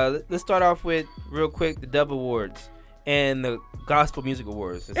 Okay. Let's start off with real quick the Dove Awards and the Gospel Music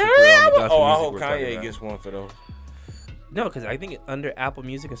Awards. Since we're on the Gospel Oh, I music hope we're talking Kanye about. gets one for those. No, because I think under Apple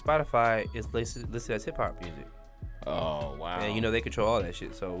Music and Spotify it's listed as hip hop music, Oh, wow. and you know they control all that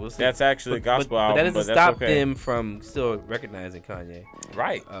shit. So we'll see. That's actually a gospel but album, that doesn't but that's stop okay. them from still recognizing Kanye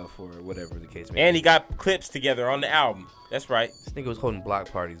Right. for whatever the case may And be. he got clips together on the album. That's right. This nigga was holding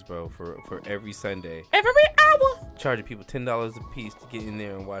block parties, bro, for every Sunday, Every hour. charging people $10 a piece to get in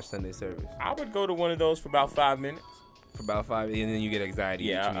there and watch Sunday service I would go to one of those for about 5 minutes. for about 5, and then you get anxiety.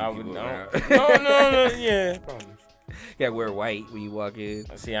 Yeah, too many I would. people No, around. no, yeah. Probably. You gotta wear white when you walk in.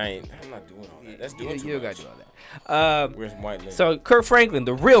 See, I'm not doing all that. That's doing too You much. gotta do all that. Wear some white linen. So Kurt Franklin,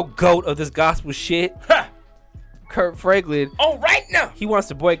 the real goat of this gospel shit, Ha! Kurt Franklin, Oh, right now. he wants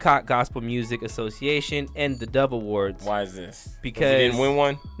to boycott Gospel Music Association and the Dove Awards. Why is this? Because- he didn't win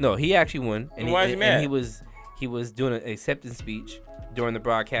one. No, he actually won, and Why is he mad? and he was doing an acceptance speech during the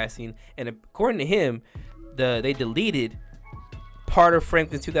broadcasting, and according to him, they deleted part of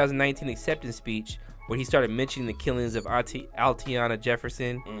Franklin's 2019 acceptance speech, where he started mentioning the killings of Altiana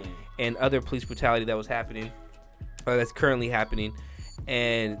Jefferson and other police brutality that was happening, or that's currently happening,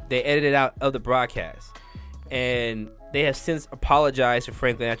 and they edited out of the broadcast. And they have since apologized to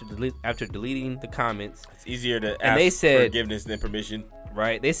Franklin after deleting the comments. It's easier to ask forgiveness than permission.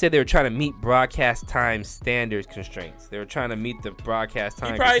 Right? They said they were trying to meet broadcast time standards constraints. They were trying to meet the broadcast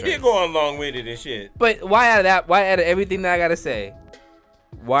time He probably constraints. did go on long with it and shit. But why out of everything that I got to say,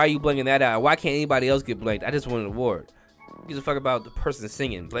 why are you blanking that out? Why can't anybody else get blanked? I just want an award. Who gives a fuck about the person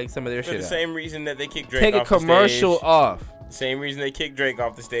singing? Blank some of their shit For the out. same reason that they kicked Drake Take off a commercial the stage. off. Same reason they kicked Drake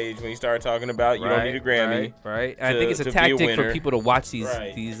off the stage when he started talking about you don't need a Grammy. Right. I think it's a tactic for people to watch these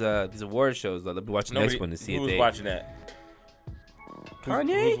award shows. They'll be watching the next one to see who's if they. watching that?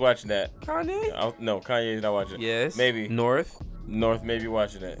 Kanye? Who's watching that? Kanye? No, Kanye's not watching it. Yes. Maybe. North maybe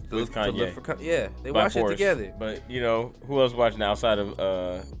watching it with Kanye. Yeah, they By watch force. it together. But you know, who else watching outside of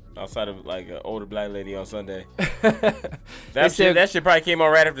like an older black lady on Sunday? That shit probably came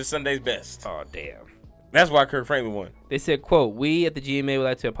on right after Sunday's Best. Oh damn. That's why Kirk Franklin won. They said, quote, "We at the GMA would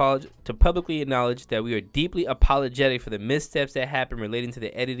like to publicly acknowledge that we are deeply apologetic for the missteps that happened relating to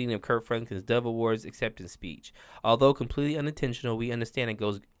the editing of Kirk Franklin's Dove Awards acceptance speech. Although completely unintentional, we understand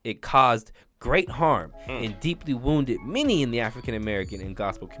it caused great harm and deeply wounded many in the African American and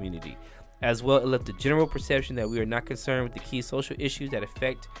gospel community. As well, it left a general perception that we are not concerned with the key social issues that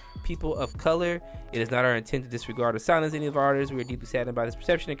affect people of color. It is not our intent to disregard or silence any of our artists. We are deeply saddened by this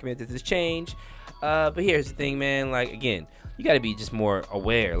perception and committed to this change." But here's the thing, man. Like, again, you got to be just more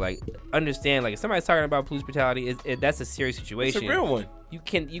aware. Like, understand, like, if somebody's talking about police brutality, that's a serious situation. It's a real one.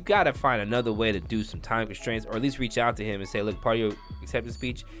 You got to find another way to do some time constraints, or at least reach out to him and say, look, part of your acceptance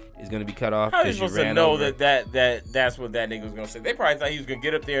speech is going to be cut off. How are you supposed to know over. that's what that nigga was going to say? They probably thought he was going to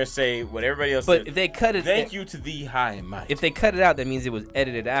get up there and say what everybody else said. But if they cut it... Thank you to thee high and mighty. If they cut it out, that means it was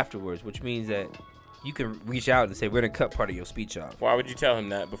edited afterwards, which means that you can reach out and say, we're going to cut part of your speech off. Why would you tell him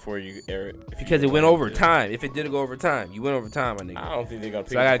that before you air it? Because it went over time. If it did go over time, you went over time, my nigga. I don't think they're going to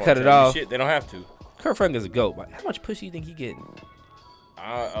pick So I got to up cut on it telling you off. Shit, they don't have to. Kurt Franklin's a goat. But how much pussy you think he getting?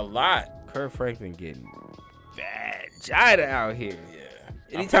 A lot. Kurt Franklin getting vagina out here. Yeah.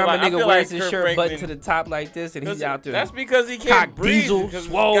 Anytime a nigga feel wears like his Kurt shirt Franklin, buttoned to the top like this and he's out there. That's because he cock can't breathe diesel, because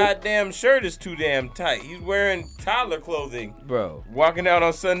swole. his goddamn shirt is too damn tight. He's wearing toddler clothing. Bro. Walking out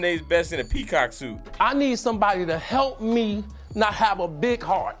on Sunday's Best in a peacock suit. I need somebody to help me not have a big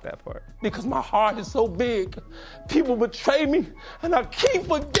heart. That part. Because my heart is so big. People betray me, and I keep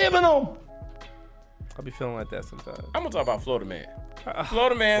forgiving them. I'll be feeling like that sometimes. I'm gonna talk about Florida Man.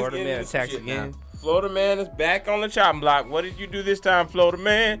 Florida Man's Florida getting Man into some attacks shit again. now. Florida Man is back on the chopping block. What did you do this time, Florida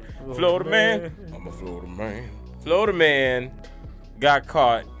Man? Florida Man. I'm a Florida Man. Florida Man got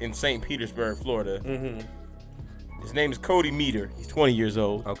caught in St. Petersburg, Florida. Mm-hmm. His name is Cody Meter. He's 20 years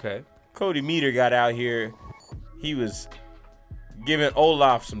old. Okay. Cody Meter got out here. He was giving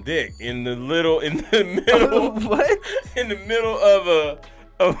Olaf some dick in the middle. What? In the middle of a.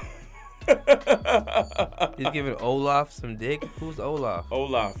 He's giving Olaf some dick? Who's Olaf?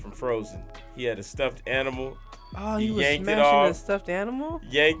 Olaf from Frozen. He had a stuffed animal. Oh, he was yanked it smashing off. a stuffed animal?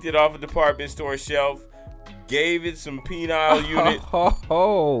 Yanked it off a department store shelf. Gave it some penile unit.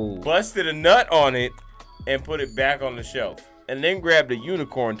 Oh. Busted a nut on it. And put it back on the shelf. And then grabbed a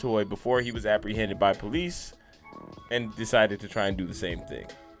unicorn toy before he was apprehended by police. And decided to try and do the same thing.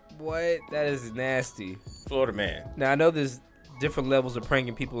 What? That is nasty. Florida Man. Now, I know there's different levels of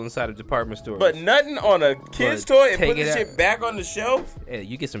pranking people inside of department stores. But nothing on a kid's But toy and take put the it shit out. back on the shelf? Hey,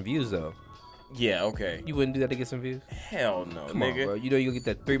 you get some views, though. Yeah, okay. You wouldn't do that to get some views? Hell no, Come nigga. on, bro. You know you'll get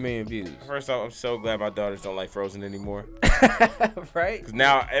that 3 million views. First off, I'm so glad my daughters don't like Frozen anymore. Right? Because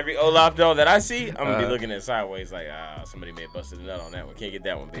now every Olaf doll that I see, I'm going to be looking at sideways like, somebody may have busted a nut on that one. Can't get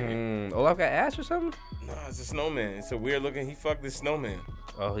that one, baby. Olaf got ass or something? No, it's a snowman. It's a weird looking, he fucked this snowman.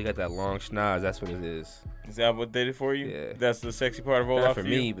 Oh, he got that long schnoz. That's what it is. Is that what did it for you? Yeah. That's the sexy part of Olaf Not for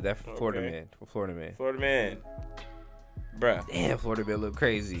you? me, but that's for Florida Okay. Man. For Florida Man. Florida Man. Bruh. Damn, Florida Man look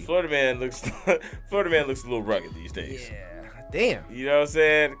crazy. Florida Man looks a little rugged these days. Yeah. Damn. You know what I'm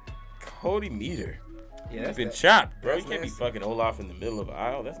saying? Cody Meter. Yeah, He's been chopped, bro. You that's can't be nasty. fucking Olaf in the middle of an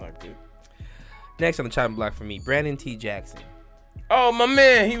aisle. That's not good. Next on the chopping block for me, Brandon T. Jackson. Oh, my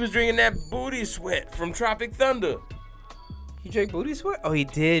man. He was drinking that booty sweat from Tropic Thunder. He drank booty sweat? Oh, he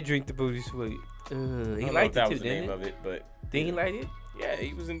did drink the booty sweat. He I don't know if liked that it too, was the didn't name he? of it, but Did he like it? yeah,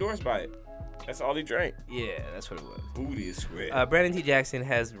 he was endorsed by it. That's all he drank. Yeah, that's what it was. Booty sweat. Brandon T. Jackson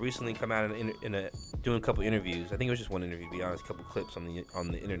has recently come out doing a couple interviews. I think it was just one interview, to be honest, a couple clips on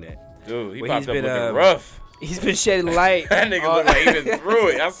the internet. Dude, he Well, popped he's up been, looking rough. He's been shedding light. That nigga looked like he been through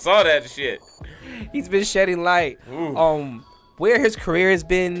it. I saw that shit. He's been shedding light Ooh. on where his career has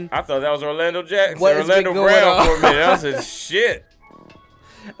been. I thought that was Orlando Jackson. What has Orlando been going Brown on? for a minute. I said, shit.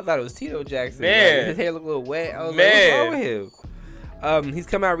 I thought it was Tito Jackson. Man. Like, his hair looked a little wet. I was Man. like, what's wrong with him? He's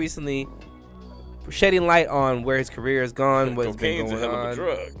come out recently, shedding light on where his career has gone, what's been Cocaine's a going hell of a on.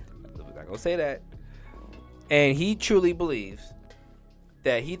 drug. I'm not gonna say that. And he truly believes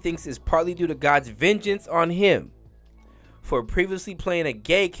that he thinks it's partly due to God's vengeance on him for previously playing a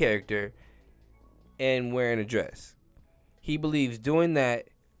gay character and wearing a dress. He believes doing that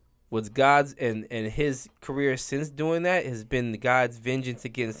was God's, and his career since doing that has been God's vengeance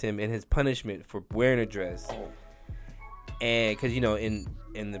against him and his punishment for wearing a dress. And because, you know, in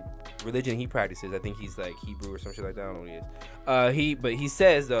the religion he practices, I think he's like Hebrew or some shit like that. I don't know what he is. But he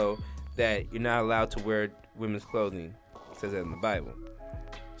says, though, that you're not allowed to wear women's clothing. It says that in the Bible.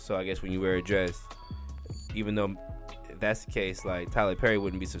 So I guess when you wear a dress, even though if that's the case, like Tyler Perry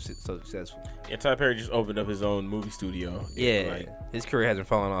wouldn't be so successful. Yeah, Tyler Perry just opened up his own movie studio. Yeah, Like, his career hasn't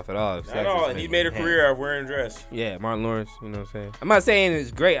fallen off at all. at all. And he made a career out of wearing a dress. Yeah, Martin Lawrence, you know what I'm saying? I'm not saying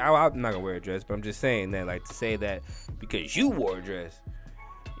it's great. I'm not going to wear a dress, but I'm just saying that, like, to say that because you wore a dress,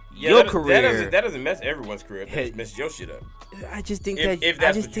 Yeah, your that, career. that doesn't mess everyone's career. That Hey. just messes your shit up. I just think If that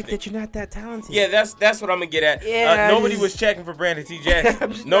that's what you think. you're not that talented. Yeah, that's what I'm gonna get at. Yeah, I nobody just- was checking for Brandon T. I'm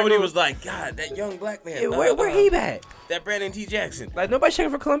Jackson. just Nobody not was like, God, that young black man. Yeah, where he at? That Brandon T. Jackson. Like, nobody's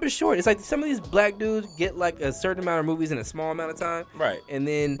checking for Columbus Short. It's like some of these black dudes get like a certain amount of movies in a small amount of time, Right. and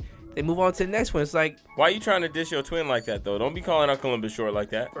then they move on to the next one. It's like, Why you trying to dish your twin like that though? Don't be calling out Columbus Short like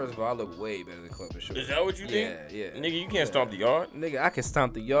that. first of all, I look way better than Columbus Short. Is that what you think? Yeah. Nigga, you can't stomp the yard. Nigga, I can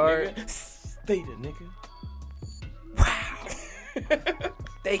stomp the yard. Nigga. Stay there, nigga.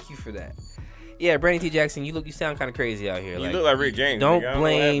 Thank you for that. Yeah, Brandon T. Jackson, you sound kind of crazy out here. You look like Rick James. Don't nigga. I know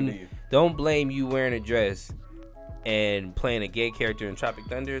what happened to you. don't blame you wearing a dress and playing a gay character in Tropic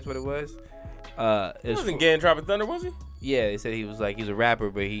Thunder is what it was. He wasn't gay in Tropic Thunder, was he? Yeah, they said he was a rapper,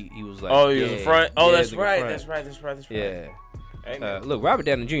 but he was like, Oh, he was gay. in front. Oh, Yeah, that's he was in right. front. That's right. Yeah. Hey, man. Look, Robert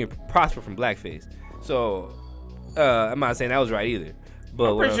Downey Jr. prospered from blackface, so I'm not saying that was right either.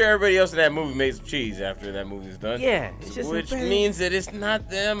 But I'm pretty sure everybody else in that movie made some cheese after that movie was done. Yeah, it's just which like, means that it's not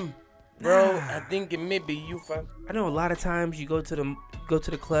them, bro. Nah. I think it may be you, fam. I know a lot of times you go to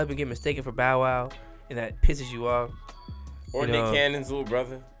the club and get mistaken for Bow Wow, and that pisses you off. Or You Nick know. Cannon's little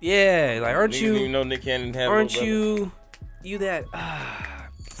brother. Yeah, like aren't Niggas didn't even you? know Nick Cannon had a Aren't little brother. you that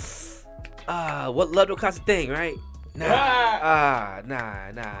what love don't cost a thing, right? Nah.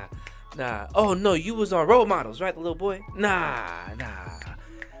 Oh no, you was on Role Models, right, the little boy? Nah.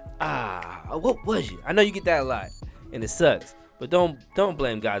 What was you? I know you get that a lot, and it sucks. But don't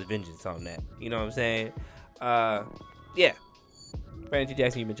blame God's vengeance on that. You know what I'm saying? Yeah. Brandon T.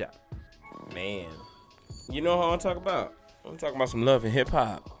 Jackson, you been job. Man, you know how I want to talk about? I'm talking about some love and hip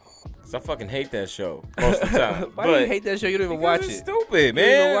hop. Cause I fucking hate that show most of the time. Why do you hate that show? You don't even Because watch it's it. stupid, You don't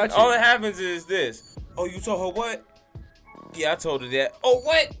even man. watch All it. that happens is this. Oh, you told her what? Yeah, I told her that. Oh,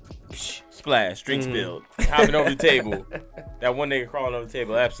 what? Psh, splash, drink spilled. Hopping over the table. That one nigga crawling over the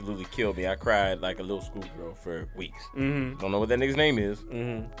table absolutely killed me. I cried like a little schoolgirl for weeks. Mm-hmm. Don't know what that nigga's name is,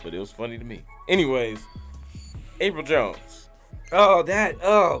 but it was funny to me. Anyways, April Jones. Oh,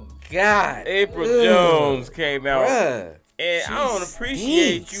 God. April Ugh. Jones came out. Bruh. And She I don't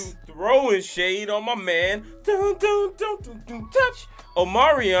appreciate stinks. you throwing shade on my man. Don't touch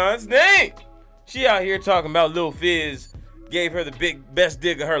Omarion's name. She out here talking about Lil Fizz gave her the best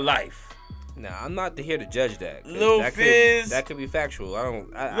dig of her life. Nah, I'm not here to judge that. 'cause Lil that Fizz. that could be factual.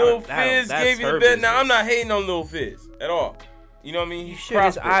 Lil Fizz that's gave you her the best. Now business. I'm not hating on Lil Fizz at all. You know what I mean? You He's sure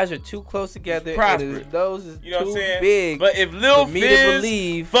his prosperous. eyes are too close together and prosperous. his nose is You know what I'm too saying? big? But if Lil for me to Fizz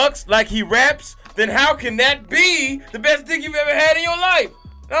believe- fucks like he raps, then how can that be the best dick you've ever had in your life?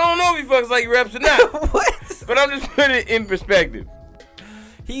 I don't know if he fucks like he raps or not. What? But I'm just putting it in perspective.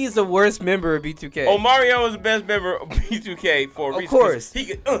 He's the worst member of B2K. Omarion was the best member of B2K for a Of reason. 'cause course. He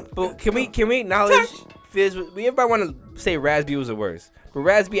could, But can we acknowledge Fizz? Everybody want to say Razby was the worst, but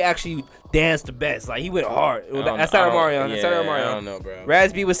Razby actually danced the best. Like he went hard. That's not Omarion. That's not I Omarion. don't know, bro.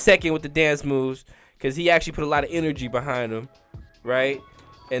 Razby was second with the dance moves because he actually put a lot of energy behind him, right?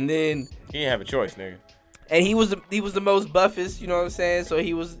 And then He didn't have a choice, nigga. and he was the most buffest. You know what I'm saying? So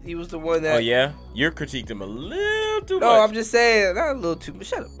he was the one that. Oh, yeah? You critiqued him a little too No, much. I'm just saying, not a little too, but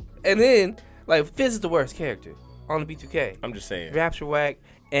shut up. And then, like, Fizz is the worst character on the B2K. I'm just saying. Raps are whack,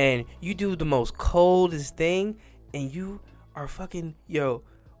 and you do the most coldest thing, and you are fucking, yo.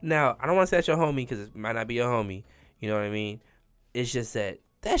 Now, I don't want to say that's your homie, because it might not be your homie. You know what I mean? It's just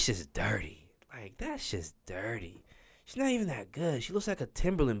that's just dirty. Like, that's just dirty. She's not even that good. She looks like a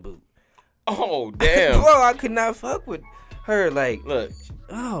Timberland boot. Oh, damn. Bro, I could not fuck with her. Like, Look,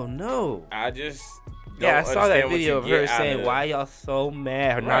 oh, no. I just Yeah, I saw that understand what video you of her get out saying, of- "Why y'all so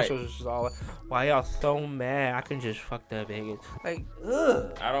mad?" Her Right. nostrils was just all, "Why y'all so mad? I can just fuck that bigot." Like,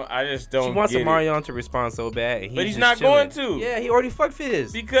 ugh. I just don't. She wants get it. Omarion to respond so bad, and But he's just not chilling. going to. Yeah, he already fucked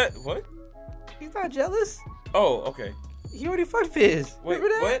Fizz. Because what? He's not jealous. Oh, okay. He already fucked Fizz. Wait,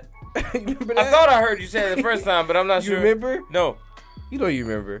 remember that? what? You remember that? I thought I heard you say it the first time, but I'm not You sure. remember? No. You know you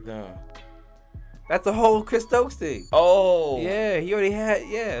remember. No. That's the whole Chris Stokes thing. Oh. Yeah, he already had.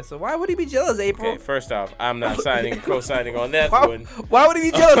 Yeah, so why would he be jealous, April? Okay, first off, I'm not co-signing on that Why, one. why would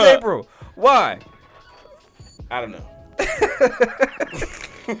he be jealous, April? Why? I don't know.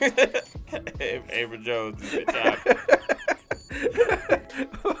 April Jones is a job.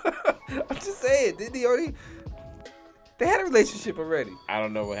 I'm just saying, didn't he already? They had a relationship already. I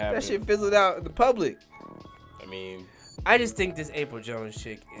don't know what happened. That shit fizzled out in the public. I mean, I just think this April Jones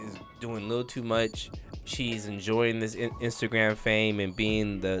chick is doing a little too much. She's enjoying this Instagram fame and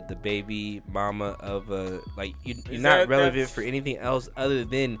being the baby mama of like you're not relevant that's- for anything else other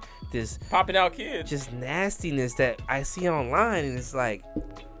than this popping out kids. just nastiness that I see online, and it's like,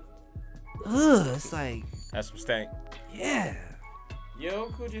 ugh, it's like, That's some stank. yeah. Yo,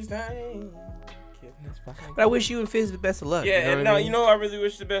 could you stank? But I wish you and Fizz the best of luck. Yeah, you know and what no, I mean? you know, I really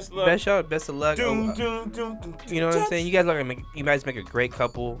wish the best of luck. best of luck. Doom, doom, doom, doom, You know what I'm touch. saying? You guys make a great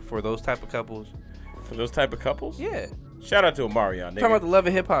couple for those type of couples. For those type of couples? Yeah. Shout out to Omarion, nigga. Talking about the love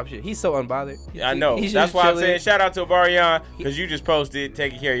and hip hop shit. He's so unbothered. I know. He's That's just why I'm chilling. saying shout out to Omarion, because you just posted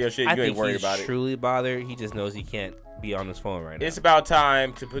taking care of your shit. I You ain't think worried he's about it. truly bothered. He just knows he can't be on his phone right now. It's about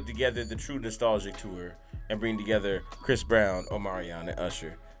time to put together the True Nostalgic Tour and bring together Chris Brown, Omarion, and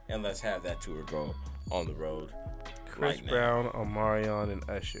Usher. And let's have that tour go on the road. Chris right now. Brown, Omarion, and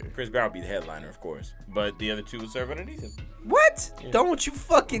Usher. Chris Brown would be the headliner, of course. But the other two would serve underneath him. What? Yeah. Don't you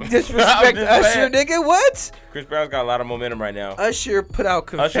fucking disrespect just Usher, saying. nigga. What? Chris Brown's got a lot of momentum right now. Usher put out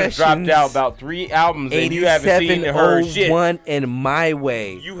Confessions. Usher's dropped out about 3 albums and you haven't seen or heard shit. 8701 and My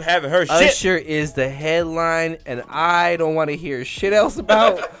Way. You haven't heard shit. Usher is the headline, and I don't want to hear shit else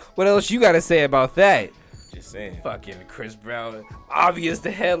about what else you got to say about that. Just saying. Fucking Chris Brown, obvious the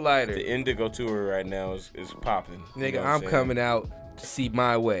headliner. The Indigo tour right now is popping. Nigga, I'm coming out to see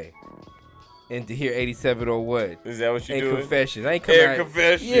My Way and to hear 8701 Is that what you and doing? Confessions. I ain't coming And out.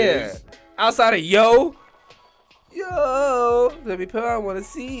 Confessions. Yeah. Outside of Yo, let me put on, I want to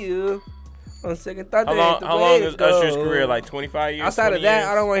see you. On second thought, How that ain't long? the How way long to is Usher's go. career? Like 25 years. Outside 20 of that, years?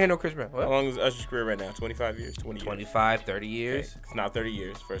 I don't want to hear no Chris Brown. How What? long is Usher's career right now? 25 years. 20 years. 25, 30 Okay, years. It's not 30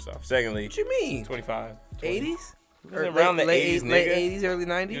 years. First off. Secondly, What you mean? 25. 20. 80s? He was around the 80s, late nigga. 80s, early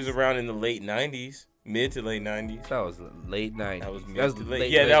 90s? He was around in the late 90s, mid to late 90s. That was late 90s. That was mid that was to late.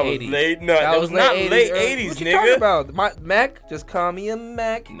 late, Yeah, that was 80s. late. No, that was not late early- 80s, What you nigga. talking about? Mac? Just call me a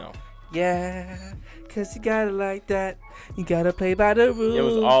Mac. No, Yeah, cause you got it like that. You gotta play by the rules. it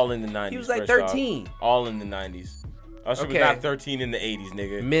was all in the 90s. He was like first off. 13. All in the 90s. Usher was Okay. not 13 in the 80s,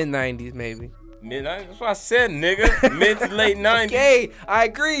 nigga. Mid 90s, maybe. Mid 90s. That's what I said, nigga. Mid to late 90s. Okay, I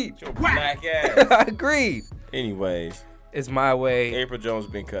agreed. Your black ass. I agreed. Anyways, It's My Way. April Jones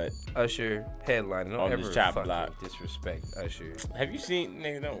been cut. Usher headline. Don't On ever this chop fucking block. disrespect Usher. Have you seen?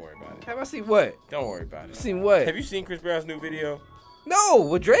 Nigga, don't worry about it. Have I seen what? Don't worry about it. Seen what? Have you seen Chris Brown's new video? No,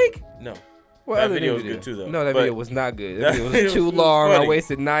 with Drake? No. What That other video new was good too, though. No, that But- video was not good. That That video video was too was long. I funny.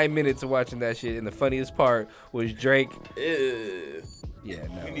 wasted 9 minutes of watching that shit. And the funniest part was Drake. Ew. Yeah, no. We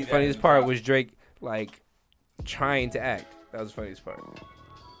The need that funniest in part the was Drake like trying to act. That was the funniest part.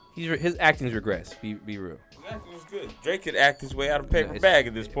 His acting's regressed. Be real. That was good. Drake could act his way out of a paper Nice. bag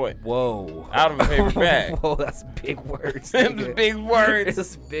at this point. Whoa. Out of a paper bag. Whoa, that's big words. Them nigga. big words.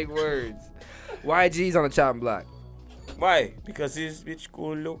 It's big words. YG's on the chopping block. Why? Because this bitch go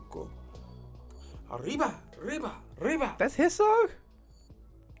loco. Arriba, arriba, arriba. That's his song?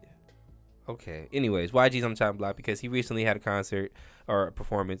 Okay. Anyways, YG's on the chopping block because he recently had a concert or a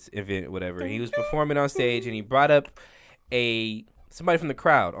performance event, whatever. He was performing on stage and he brought up somebody from the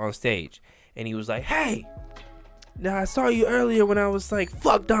crowd on stage. And he was like, hey, now I saw you earlier when I was like,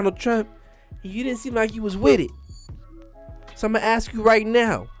 fuck Donald Trump. And you didn't seem like you was with it. So I'm going to ask you right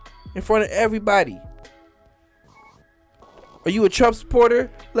now, in front of everybody. Are you a Trump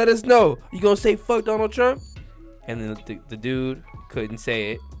supporter? Let us know. You going to say fuck Donald Trump? And then the dude couldn't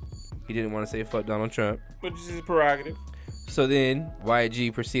say it. He didn't want to say fuck Donald Trump. But this is a prerogative. So then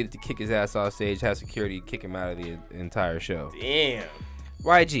YG proceeded to kick his ass off stage, have security kick him out of the entire show. Damn.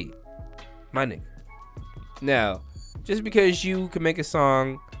 YG, my nigga. Now, just because you can make a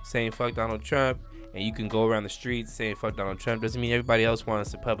song saying fuck Donald Trump and you can go around the streets saying fuck Donald Trump doesn't mean everybody else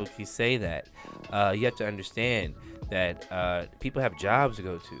wants to publicly say that. You have to understand that people have jobs to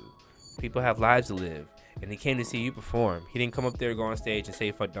go to. People have lives to live. and he came to see you perform. He didn't come up there, go on stage, and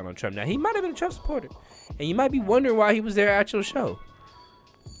say fuck Donald Trump. Now, he might have been a Trump supporter, and you might be wondering why he was there at your show.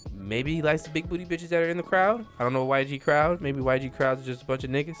 Maybe he likes the big booty bitches that are in the crowd. I don't know YG crowd. Maybe YG crowds are just a bunch of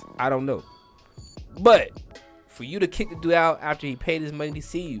niggas. I don't know. But for you to kick the dude out after he paid his money to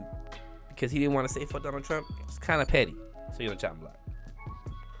see you because he didn't want to say fuck Donald Trump, it's kind of petty. So you're on the chopping block.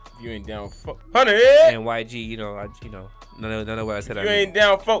 If you ain't down for 100. And YG, none of what I said. If you ain't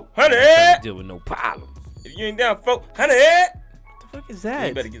down for 100. to deal with no problems. If you ain't down for 100. What the fuck is that?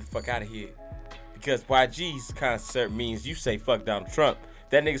 You better get the fuck out of here. Because YG's concert means you say fuck Donald Trump.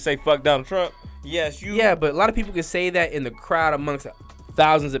 That nigga say fuck Donald Trump. Yes, you. Yeah, but a lot of people can say that in the crowd amongst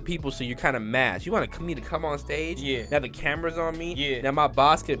thousands of people, so you're kind of mad. You want me to come on stage? Yeah. Now the camera's on me. Yeah. Now my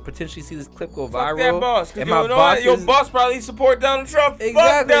boss could potentially see this clip go Fuck viral. that boss. And Cause my your boss probably support Donald Trump. Exactly.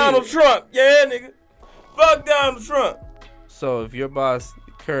 Fuck Donald Trump. Yeah, nigga. Fuck Donald Trump. So if your boss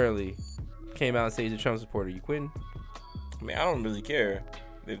currently came out and said he's a Trump supporter, you quitting? I mean, I don't really care.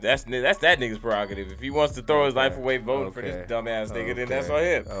 If that's that nigga's prerogative. If he wants to throw his life away voting for this dumbass nigga, then that's on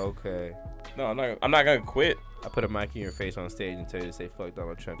him. Okay. No, I'm not gonna quit. I put a mic in your face on stage and tell you to say fuck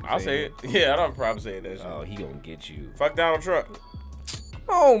Donald Trump. I'll say it. Yeah, I don't have a problem saying that shit. Oh, he gonna get you. Fuck Donald Trump.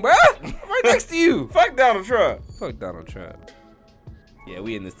 Come on, bro. I'm right next to you. Fuck Donald Trump. Fuck Donald Trump. Yeah,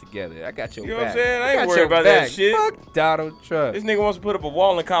 we in this together. I got your You know back. what I'm saying? I ain't got worried your about back. that shit. Fuck Donald Trump. This nigga wants to put up a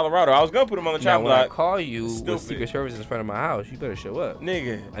wall in Colorado. I was gonna put him on the Now, chop when I block. call you Stupid. with Secret Service in front of my house, you better show up.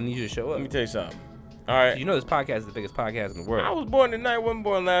 Nigga, I need you to show let up. me tell you something. All right. You know this podcast is the biggest podcast in the world. I was born tonight, wasn't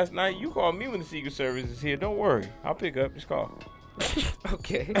born last night. You call me when the Secret Service is here. Don't worry. I'll pick up. Just call.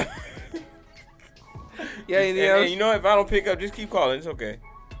 Okay. Yeah, anything And else? you know, if I don't pick up, just keep calling. It's okay.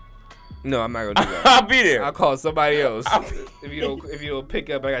 No, I'm not gonna do that. I'll be there. I'll call somebody else. If you don't pick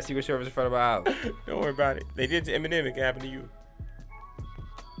up, I got Secret Service in front of my house. Don't worry about it. They did to Eminem. It can happen to you.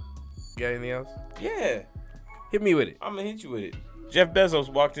 You got anything else? Yeah. Hit me with it. I'm going to hit you with it. Jeff Bezos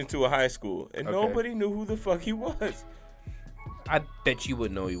walked into a high school, and Okay. nobody knew who the fuck he was. I bet you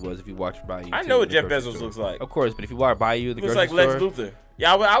wouldn't know who he was if he walked by you. I too, know what in the Jeff grocery Bezos store. looks like. Of course, but if he walked by you at the Looks grocery like store, Lex Luthor.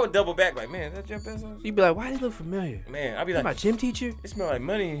 Yeah, I would double back like, man, is that Jeff Bezos? you'd be like, why does he look familiar? Man, I'd be Like like, my gym teacher? it smell like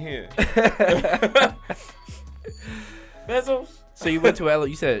money in here. Bezos? So you went to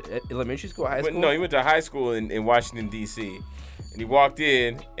you said elementary school, or high school? No, he went to high school in Washington, D.C. And he walked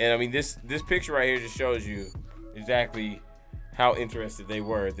in, and I mean, this picture right here just shows you exactly how interested they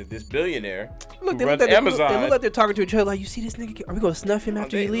were that this billionaire Look, who they runs look, Amazon. they look like they're talking to each other. Like, you see this nigga? Are we gonna snuff him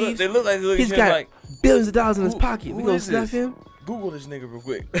after he leaves? They look like they're looking He's at him got like, billions of dollars in his who- pocket. We who gonna is snuff this? him? Google this nigga real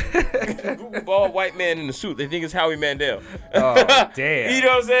quick. Google bald white man in the suit. They think it's Howie Mandel. Oh, damn. You know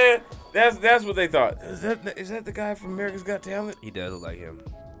what I'm saying? That's what they thought. Is that the guy from America's Got Talent? He does look like him.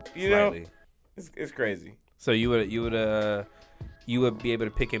 You know, Slightly. it's crazy. So you would be able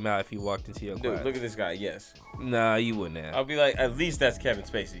to pick him out if he walked into your class. Dude, look at this guy. Yes, Nah, you wouldn't have. I'll be like, at least that's Kevin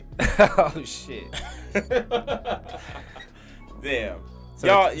Spacey. Oh shit. Damn. So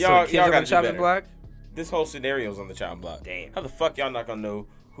y'all the kids y'all on got the to do chopping better. block. This whole scenario's on the chopping block. Damn. How the fuck y'all not gonna know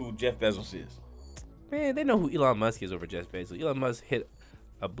who Jeff Bezos is? Man, they know who Elon Musk is over Jeff Bezos. Elon Musk hit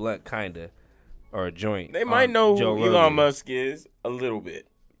a blunt kinda, or a joint. They might on know who Joe Elon Rogan. Musk is a little bit.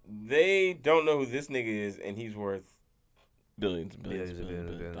 They don't know who this nigga is, and he's worth billions and billions, Billions.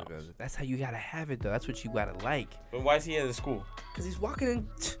 of dollars. That's how you gotta have it though. That's what you gotta like. But why is he at the school? Cause he's walking in.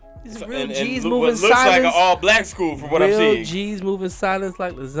 These So- real and G's what moving looks like silence. an all-black school from what I'm real seeing. G's moving silence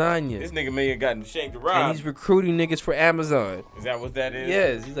like lasagna. This nigga may have gotten shanked And around. he's recruiting niggas for Amazon. Is that what that is?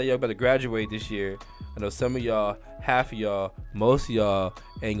 Yes, he's like, y'all better graduate this year. I know some of y'all, half of y'all, most of y'all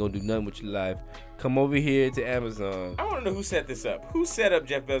ain't gonna do nothing with your life. Come over here to Amazon. I want to know who set this up. Who set up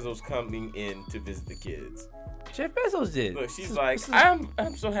Jeff Bezos coming in to visit the kids? Jeff Bezos did. Look, This she's is- like, this is-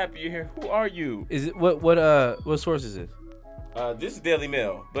 I'm so happy you're here. Who are you? Is it what source is it? This is Daily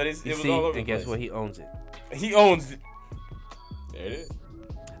Mail, but it You was see, all over and the guess place. what? He owns it. He owns it. There it is.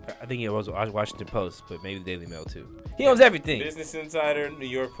 I think it was Washington Post, but maybe the Daily Mail too. He owns everything. Business Insider, New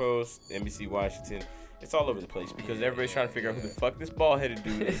York Post, NBC Washington. It's all over the place because everybody's trying to figure out who the fuck this bald-headed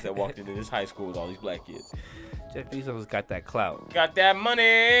dude is that walked into this high school with all these black kids. Jeff Bezos got that clout. Got that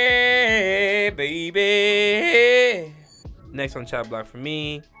money, baby. Next on Chop Block for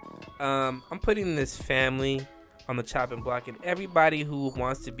me, I'm putting this family on the chopping block and everybody who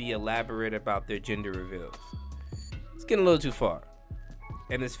wants to be elaborate about their gender reveals. It's getting a little too far.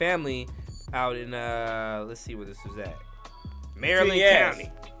 And this family out in let's see where this was at. Maryland Yes.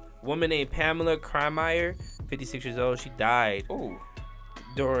 County. Woman named Pamela Krymeyer, 56 years old. She died Ooh.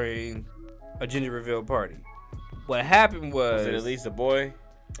 during a gender reveal party. What happened was Was it at least a boy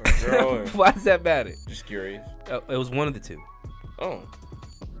or a girl? Or why does that matter? just curious. It was one of the two. Oh.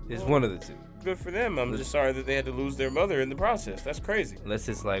 It's one of the two. good for them. I'm just sorry that they had to lose their mother in the process. That's crazy. Unless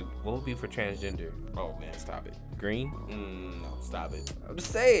it's like, what would be for transgender? Oh man, stop it. Green? No, stop it. I'm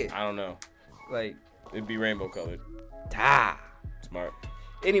just saying. I don't know. Like, It'd be rainbow colored. Smart.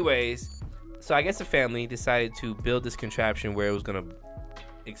 Anyways, so I guess the family decided to build this contraption where it was gonna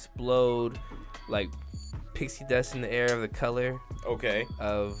explode like pixie dust in the air of the color Okay.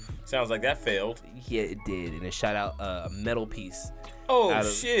 of. Sounds like that failed. Yeah, it did, and it shot out a metal piece. Oh out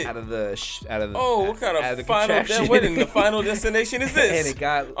of, shit. Out of the. Oh, what kind out of the final contraption. wedding? The final destination is this? And it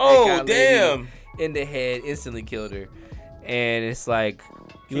got. Oh, it got lady damn. In the head, instantly killed her, and it's like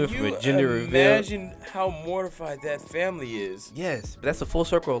you went Can from you a gender reveal. imagine how mortified that family is? Yes, but that's a full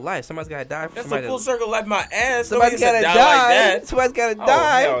circle of life. Somebody's gotta die for That's somebody. a full circle like my ass. Somebody's Nobody gotta gets to die. like that. Somebody's gotta Oh,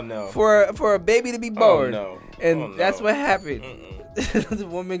 die hell no. for a baby to be born. Oh, no. And Oh, no. that's what happened. The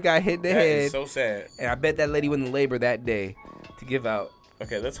woman got hit in the That head, is so sad. and I bet that lady went in labor that day to give out.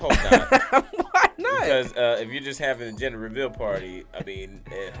 Okay, let's hope not. Why not? Because if you're just having a gender reveal party, I mean,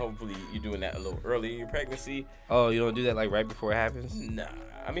 hopefully you're doing that a little early in your pregnancy. Oh, you don't do that like right before it happens? Nah,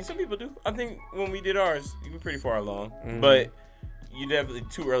 I mean some people do. I think when we did ours, you were pretty far along, Mhm. but you definitely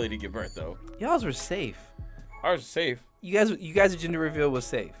too early to give birth though. Y'all's were safe. Ours is safe. You guys' gender reveal was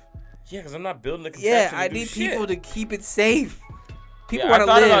safe. Yeah, because I'm not building a Yeah, contraption. I to do need shit. people to keep it safe. People Yeah, I want to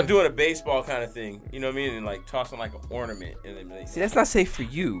thought live. about doing a baseball kind of thing. You know what I mean? And like tossing like an ornament. And then like, See, that's not safe for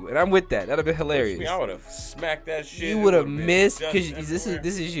you, and I'm with that. That'd have been hilarious. I would have smacked that shit. You It would have would've been missed dust because this everywhere.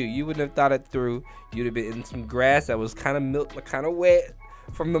 is you. You wouldn't have thought it through. You'd have been in some grass that was kind of wet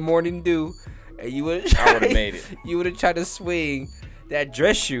from the morning dew, and you would. I would've made it. You would have tried to swing that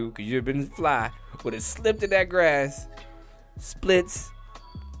dress shoe because you'd have been fly. Would have slipped in that grass, splits,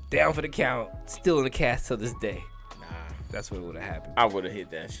 down for the count, still in the cast till this day. Nah, That's what would have happened. I would have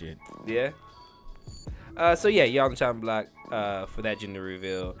hit that shit. Yeah. So yeah, y'all on the chopping block for that gender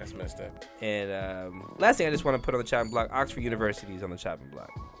reveal. That's messed up. And last thing I just want to put on the chopping block, Oxford University is on the chopping block.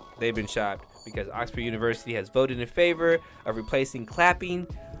 They've been chopped because Oxford University has voted in favor of replacing clapping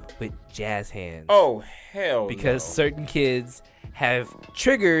with jazz hands. Oh hell. Because no. certain kids have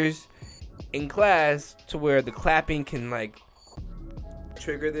triggers in class to where the clapping can like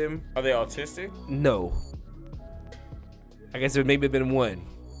trigger them. Are they autistic? No. I guess there maybe have been one.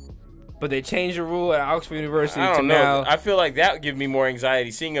 But they changed the rule at Oxford University I to don't know. now. I feel like that would give me more anxiety.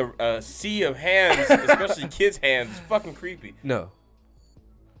 Seeing a sea of hands, especially kids' hands, is fucking creepy. No.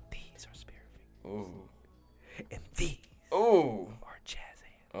 These are spirit fingers. Ooh. And these Ooh. are jazz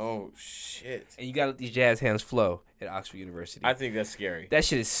hands. Oh shit. And you gotta let these jazz hands flow at Oxford University. I think that's scary. That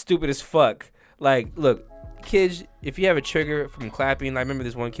shit is stupid as fuck. Like, look, kids, if you have a trigger from clapping, I remember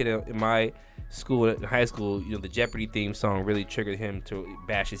this one kid in my school, in high school, you know, the Jeopardy theme song really triggered him to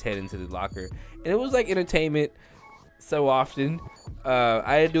bash his head into the locker. And it was like entertainment so often.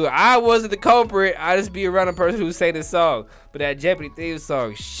 I didn't do it. I wasn't the culprit. I just be around a person who sang the song. But that Jeopardy theme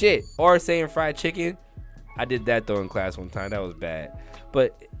song, shit. Or saying fried chicken. I did that though in class one time. That was bad.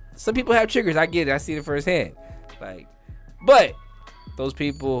 But some people have triggers. I get it. I see it firsthand. Like, but those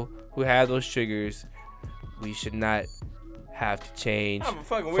people who have those triggers, we should not have to change. I'm a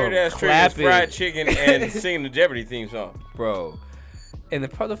fucking from weird ass triggers, clapping. fried chicken, and singing the Jeopardy theme song. Bro. And the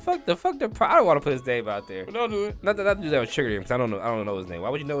fuck, I don't want to put his name out there. But don't do it. Not to do that with trigger him, because I don't know his name. Why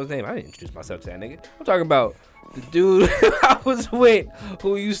would you know his name? I didn't introduce myself to that nigga. I'm talking about the dude I was with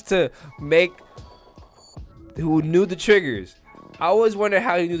who used to who knew the triggers. I always wonder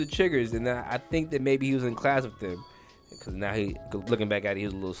how he knew the triggers, and I think that maybe he was in class with them, because now looking back at it, he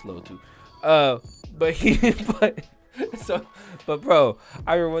was a little slow too. But bro,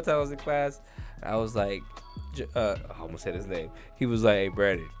 I remember one time I was in class, I was like, I almost said his name. He was like, "Hey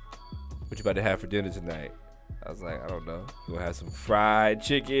Brandon, what you about to have for dinner tonight?" I was like, "I don't know. You gonna have some fried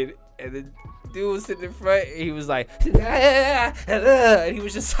chicken?" And the dude was sitting in front, and he was like, and he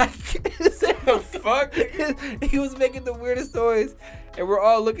was just like, The fuck? he was making the weirdest noise, and we're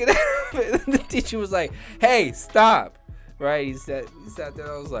all looking at him. And the teacher was like, "Hey, stop!" Right? He sat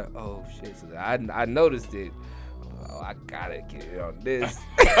there. I was like, "Oh shit!" So I noticed it. Oh, I gotta get it on this.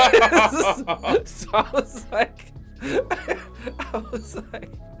 So I was like,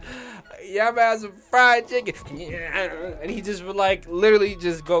 "Yeah, I'm gonna have some fried chicken," and he just would like literally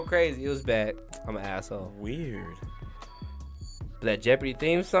just go crazy. It was bad. I'm an asshole. Weird. But that Jeopardy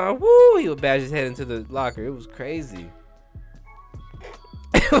theme song, woo! He would bash his head into the locker. It was crazy.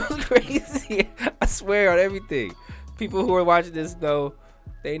 It was crazy. I swear on everything. People who are watching this know.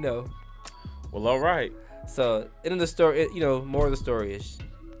 They know. Well, all right. So, end of the story, more of the story is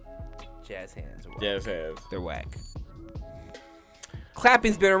jazz hands. Jazz hands. They're whack.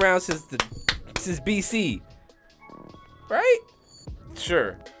 Clapping's been around since BC. Right?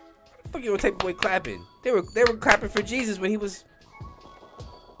 Sure. Fuck you don't take away clapping. They were clapping for Jesus when he was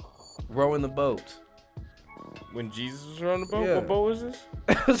rowing the boat. When Jesus was on the boat? Yeah. What boat was this?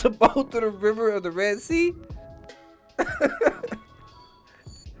 It was a boat through the river of the Red Sea.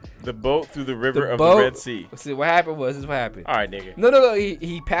 The boat through the river of the Red Sea. See, what happened was, this is what happened. All right, nigga. No.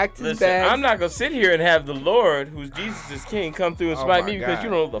 He packed his Listen, bag. I'm not going to sit here and have the Lord, who's Jesus' king, come through and Oh smite my me because God. you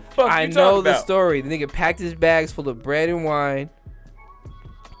don't know the fuck I you know talking the about. story. The nigga packed his bags full of bread and wine,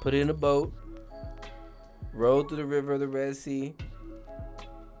 put it in a boat, rowed through the river of the Red Sea,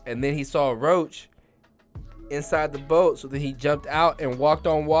 and then he saw a roach inside the boat, so then he jumped out and walked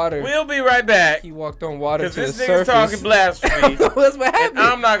on water. We'll be right back. He walked on water to the Because this surface. nigga's talking blasphemy. That's what happened. And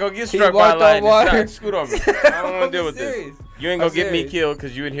I'm not going to get He struck by walked on lightning. water. Scoot over. I don't want to deal with serious. this. You ain't going to get me serious. killed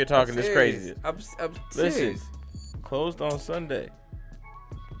because you in here talking this crazy. I'm Listen, serious. closed on Sunday.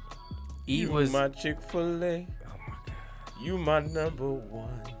 Eve You was my Chick-fil-A. Oh my God. You my number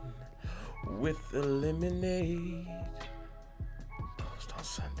one with the lemonade. Closed on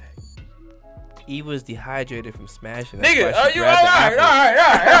Sunday. Eve was dehydrated from smashing. Nigga, That's why are she you all grabbed the right? apple. All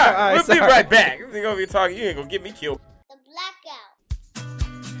right. All right, We'll be sorry. right back. You ain't gonna be talking. You ain't gonna get me killed. The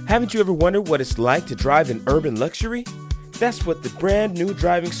blackout. Haven't you ever wondered what it's like to drive in urban luxury? That's what the brand new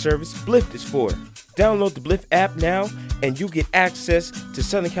driving service Blift is for. Download the Blift app now and you get access to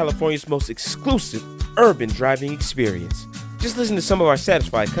Southern California's most exclusive urban driving experience. Just listen to some of our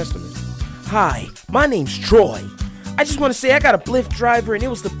satisfied customers. Hi, my name's Troy. I just want to say I got a Blift driver and it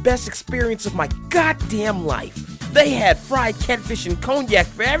was the best experience of my goddamn life. They had fried catfish and cognac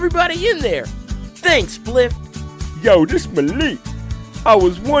for everybody in there. Thanks, Blift. Yo, this Malik. I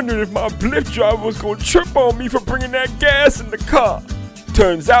was wondering if my Blift driver was gonna trip on me for bringing that gas in the car.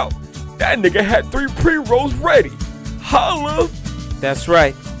 Turns out, that nigga had 3 pre-rolls ready. Holla! That's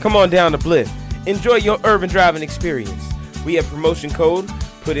right. Come on down to Bliff. Enjoy your urban driving experience. We have promotion code.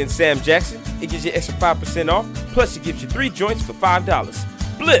 Put in Sam Jackson. It gives you extra 5% off. Plus, it gives you 3 joints for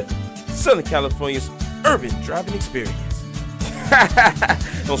 $5. Bliff, Southern California's urban driving experience.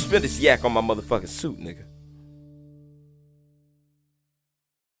 Don't spill this yak on my motherfucking suit, nigga.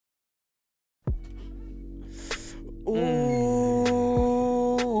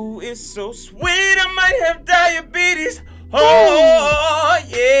 Ooh, it's so sweet. I might have diabetes. Oh,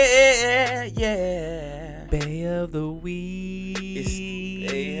 yeah, yeah. Bay of the week. It's the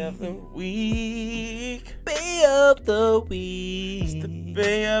Bay of the week. Bay of the week. It's the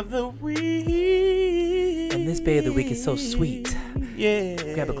Bay of the week. And this Bay of the week is so sweet. Yeah.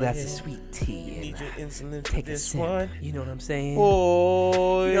 Grab a glass of sweet tea Need your and insulin for take a this sip. one. You know what I'm saying?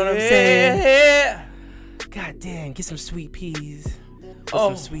 Oh, You know what I'm yeah. saying? God damn, get some sweet peas with Oh.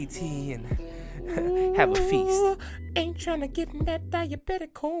 some sweet tea and have a feast. Ain't tryna get in that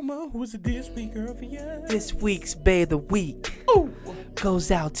diabetic coma. Who's it this week, girl, for ya? This week's Bay of the Week Ooh.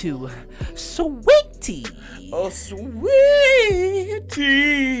 goes out to Sweetie. Oh, sweetie.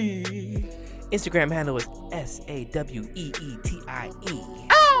 Instagram handle is SAWEETIE.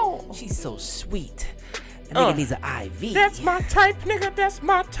 Ow. She's so sweet. A nigga needs an IV. That's my type, nigga. That's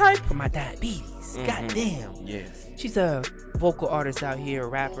my type. for my diabetes. God damn. Yes. She's a vocal artist out here, a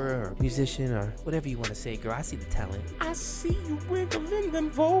rapper or musician or whatever you want to say, girl. I see the talent. I see you wiggling them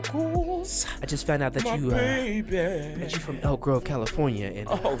vocals. I just found out that My baby. that you from Elk Grove, California, and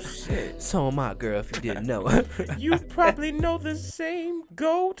Oh, shit. so am I, girl. If you didn't know, You probably know the same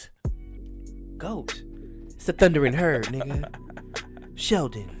goat. Goat. It's the Thundering Herd, nigga.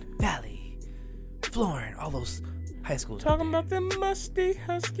 Sheldon, Valley, Florin, all those high schools. Talking about them musty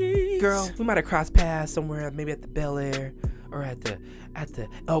huskies. Girl, we might have crossed paths somewhere, maybe at the Bel Air or at the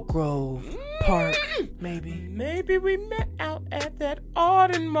Elk Grove Park, maybe. Maybe we met out at that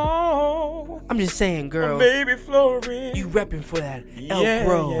Arden Mall. I'm just saying, girl. Baby Florin. You repping for that Elk Yeah,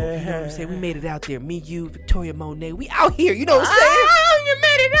 Grove. yeah. You know what I'm saying? We made it out there. Me, you, Victoria Monet. We out here. You know what I'm saying? Oh, you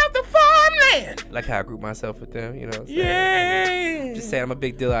made it out the farmland. Like how I group myself with them. You know what I'm saying? Yeah. I'm just saying I'm a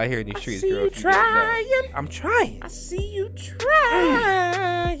big deal out here in these streets, see girl. you if you didn't know. trying. I'm trying. I see you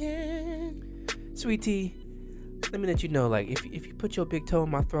trying. Sweet tea, let me let you know, like, if you put your big toe in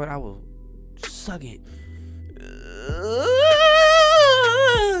my throat, I will suck it.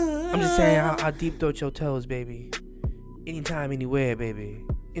 I'm just saying, I'll deep throat your toes, baby. Anytime, anywhere, baby.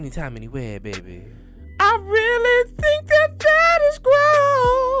 Anytime, anywhere, baby. I really think that is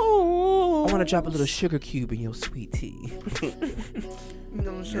gross. I want to drop a little sugar cube in your sweet tea. You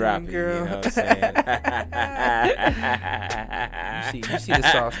know what I'm saying, Drop it, girl? you know what I'm saying? you see the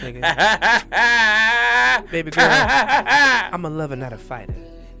sauce, nigga. Baby girl, I'm a lover, not a fighter.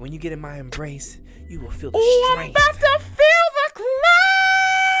 When you get in my embrace, you will feel the Ooh, I'm strength. about to feel the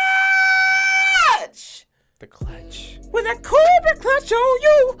clutch. The clutch. With that Cobra clutch on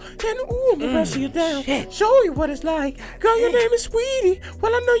you, and ooh, I'm gonna wrestle you down. Shit. Show you what it's like. Girl, your name is Sweetie.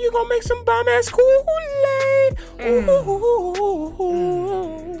 Well, I know you gonna make some bomb ass Kool-Aid.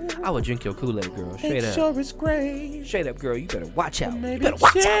 Ooh. I would drink your Kool-Aid, girl. Straight It up. sure is great. Straight up, girl. You better watch out. You Maybe better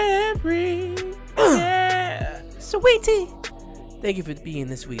watch out. cherry. Yeah. Sweetie. Thank you for being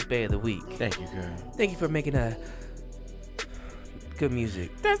this week's Bay of the Week. Thank you, girl. Thank you for making a good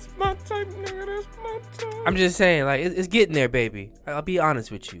music. That's my type, nigga. That's my type. I'm just saying, like, it's getting there, baby. I'll be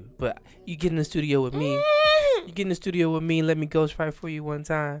honest with you. But you get in the studio with me. You get in the studio with me and let me ghostwrite for you one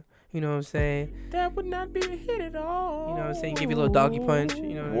time. You know what I'm saying? That would not be a hit at all. You know what I'm saying? Give you a little doggy punch.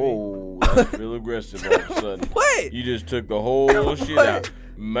 You know what I mean? Whoa, that's real aggressive all of a sudden. What? You just took the whole shit out.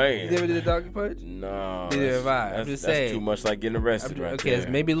 Man. You ever did a doggy punch? No. Neither have I. I'm just saying. That's too much like getting arrested right Okay, there. it's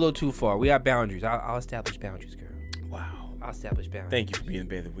maybe a little too far. We have boundaries. I'll establish boundaries, girl. Wow. I'll establish boundaries. Thank you for being the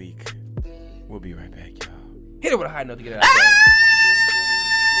Bay of the Week. We'll be right back, y'all. Hit it with a high note to get it out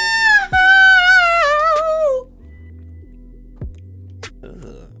there.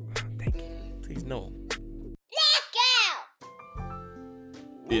 Ugh. Thank you. Please no.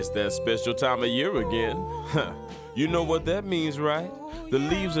 It's that special time of year again. You know what that means, right? The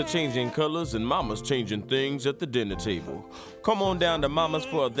leaves are changing colors and mama's changing things at the dinner table. Come on down to Mama's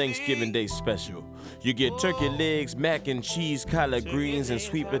for a Thanksgiving Day special. You get turkey legs, mac and cheese, collard greens, and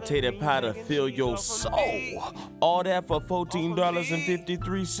sweet potato pie to fill your soul. All that for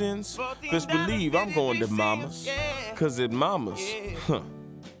 $14.53? Best believe I'm going to Mama's. Cause at Mama's,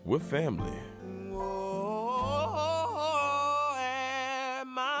 we're family.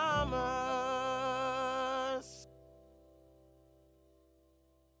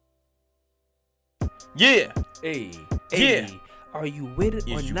 Yeah. Hey, Yeah. Are you with it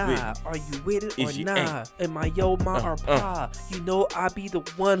or Is you nah? with it? Are you with it or Is you nah? Am I yo ma or pa? You know I be the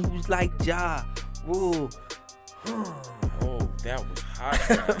one who's like Ja. Ooh. Oh, that was hot.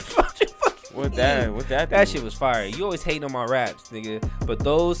 trash. What mean? that? That do? shit was fire. You always hating on my raps, nigga. But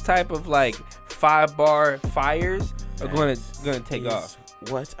those type of like 5-bar fires are gonna take off.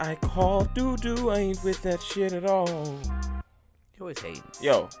 What I call doo-doo. I ain't with that shit at all. You always hating.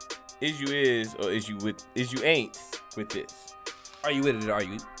 Yo, is you is or is you ain't with this? Are you with it or are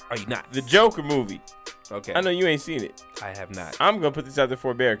you not? The Joker movie. Okay. I know you ain't seen it. I have not. I'm gonna put this out there for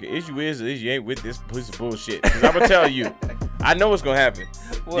America. Is you is or is you ain't with this piece of bullshit? Because I'm gonna tell you, I know what's gonna happen.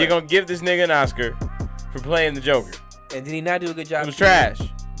 What? You're gonna give this nigga an Oscar for playing the Joker. And did he not do a good job? It was trash.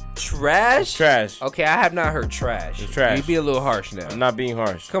 Trash? Trash. Okay, I have not heard trash. It's trash. You be a little harsh now. I'm not being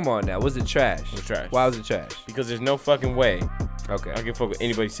harsh. Come on now. Was it trash? It was trash. Why was it trash? Because there's no fucking way. Okay. I don't give a fuck what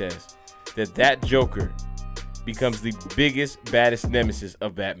anybody says. That Joker becomes the biggest, baddest nemesis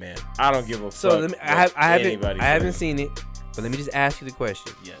of Batman. I don't give a So fuck. let me, I haven't says. seen it, but let me just ask you the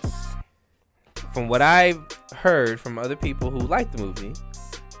question. Yes. From what I've heard from other people who like the movie,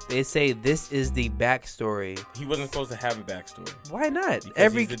 they say this is the backstory. He wasn't supposed to have a backstory. Why not?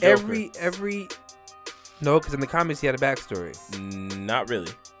 Because he's the Joker. every. No, because in the comics he had a backstory. Not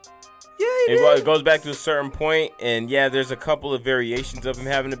really. Yeah, he did. It goes back to a certain point, and yeah, there's a couple of variations of him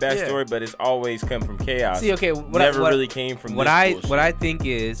having a backstory, but it's always come from chaos. See, okay, Never really came from what this I bullshit. what I think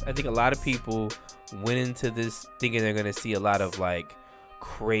is I think a lot of people went into this thinking they're gonna see a lot of like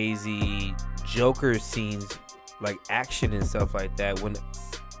crazy Joker scenes, like action and stuff like that. When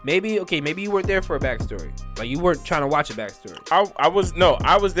maybe you weren't there for a backstory, like you weren't trying to watch a backstory. I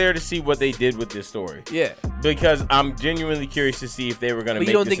was there to see what they did with this story. Yeah, because I'm genuinely curious to see if they were gonna but make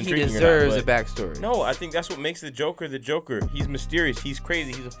you don't this think he intriguing deserves or a not, but backstory? No, I think that's what makes the Joker the Joker. He's mysterious. He's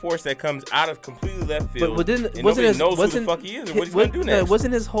crazy. He's a force that comes out of completely left field. But and nobody knows who the fuck he is and what he's gonna do next.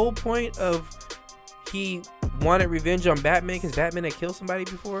 Wasn't his whole point of he wanted revenge on Batman because Batman had killed somebody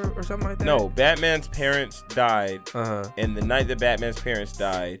before or something like that? No, Batman's parents died, and the night that Batman's parents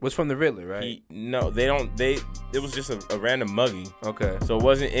died was from the Riddler, right? It was just a random mugging. Okay. So it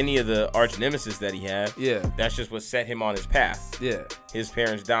wasn't any of the arch nemesis that he had. Yeah. That's just what set him on his path. Yeah. His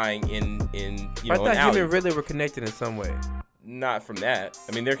parents dying in I thought an alley. him and Riddler were connected in some way. Not from that.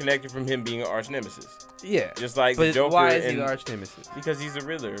 I mean, they're connected from him being an arch nemesis. Yeah. Just like but the Joker. why is he the arch nemesis? Because he's a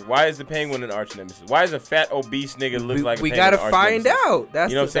Riddler. Why is the Penguin an arch nemesis? Why is a fat obese nigga look like a we penguin gotta an find arch-nemesis? out.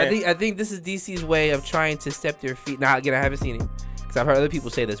 That's you know what I'm saying? I think this is DC's way of trying to step their feet. Now again, I haven't seen it because I've heard other people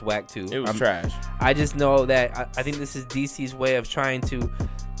say that's whack too. It was trash. I just know that I think this is DC's way of trying to.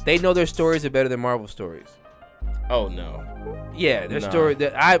 They know their stories are better than Marvel stories. Oh no. Yeah, their Nah. story.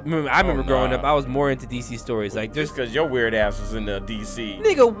 I remember growing nah. up. I was more into DC stories. Like, Just just because your weird ass was in the DC.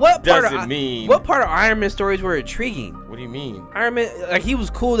 nigga, what part doesn't of mean- what part of Iron Man stories were intriguing? What do you mean? Iron Man, like, he was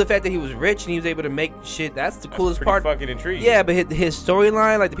cool. The fact that he was rich and he was able to make shit. That's the coolest Pretty part. fucking intriguing. Yeah, but his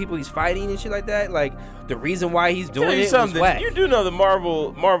storyline, like the people he's fighting and shit like that, like the reason why he's Tell doing you it was something. whack. You do know the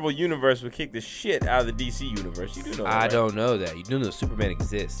Marvel universe would kick the shit out of the DC universe. You do know that, I right? don't know that. You do know Superman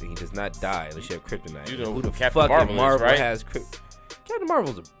exists and he does not die unless you have kryptonite. You know who the Captain fuck Marvel in is, Marvel right? has Captain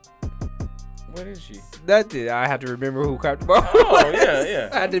Marvel's a What is she? that did I have to remember who Captain Marvel Oh was. yeah.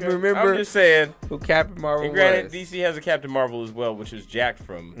 I had to Okay. remember I'm just saying. who Captain Marvel And granted, was. DC has a Captain Marvel as well, which is jacked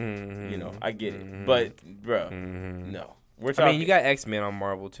from. Mhm. You know, I get it, but bro, no. We're I talking. mean, you got X-Men on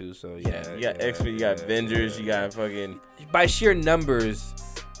Marvel too, so yeah, you got X-Men, you got Avengers, you got fucking. By sheer numbers,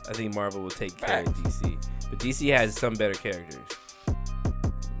 I think Marvel will take care of Facts. DC. But DC has some better characters.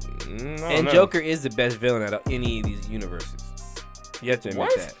 I And don't know. Joker is the best villain out of any of these universes. You have to admit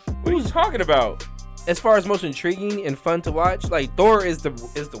What? that. What are you talking about? As far as most intriguing and fun to watch, like Thor is the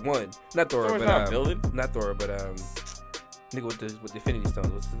one. Not Thor, Thor's but not a villain. Not Thor, but nigga with the Infinity Stones.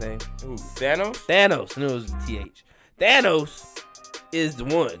 What's his name? Ooh, Thanos? Thanos. I knew it was TH. Thanos is the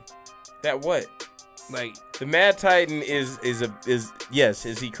one. That what? Like, The Mad Titan is yes.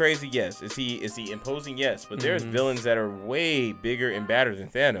 Is he crazy? Yes. Is he imposing? Yes. But there's villains that are way bigger and badder than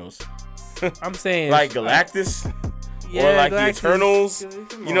Thanos. I'm saying, Like Galactus. yeah, or like Galactus- the Eternals.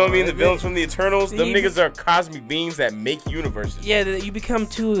 Come You know what I mean? on, The man. villains from the Eternals. Them He- niggas are cosmic beings that make universes. Yeah, you become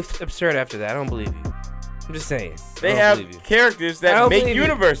too absurd after that. I don't believe you. I'm just saying. They I don't have believe you. characters I that don't make believe you.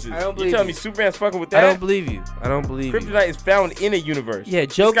 universes. I don't You believe telling you. me Superman's fucking with I that? don't believe you. I don't believe you. Kryptonite is found in a universe. Yeah,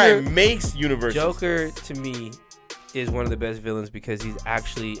 This Joker. guy makes universes. Joker to me is one of the best villains because he's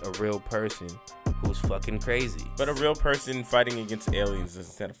actually a real person who's fucking crazy. But a real person fighting against aliens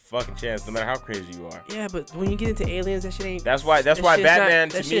doesn't stand a fucking chance, no matter how crazy you are. Yeah, but when you get into aliens, that shit ain't. That's why that shit's Batman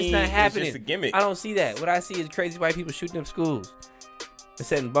not, that to shit's me not is happening. just a gimmick. I don't see that. What I see is crazy white people shooting up schools and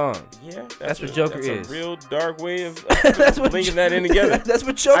setting bombs. Yeah, That's what Joker that's is. a real dark way of That's what linking that in together. That's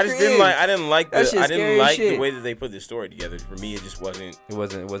what Joker I just didn't is. like. I didn't like That shit's the scary as shit. way that they put this story together. For me, it just wasn't. It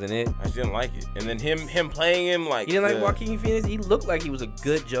wasn't it. I just didn't like it. And then him playing him like You didn't like the- Joaquin Phoenix? He looked like he was a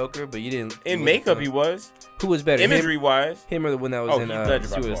good Joker, but you didn't. in wasn't makeup. fun. He was Who was better? imagery wise. Him or the one that was Oh, in Heath Ledger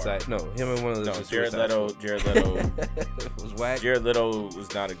by far. Suicide? No, him and one of No, those. Jared Leto. Jared Leto. was whack. Jared Leto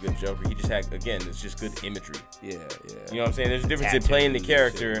was not a good Joker. He just had, again, it's just good imagery. Yeah. You know what I'm saying? There's a difference in Tattoos playing the and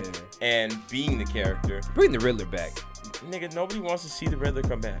character shit, and being the character. Bring the Riddler back. Nigga, nobody wants to see the Riddler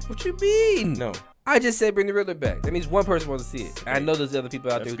come back. What you mean? No. I just said bring the Riddler back. That means one person wants to see it. I know there's other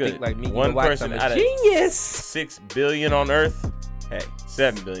people out there That's who good. think like me. One you know, watch, person I'm a out of- genius. 6 billion on Earth. Hey,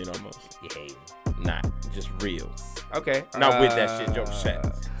 7 billion almost. Yeah. Not just real. Okay. Not with that shit. Joker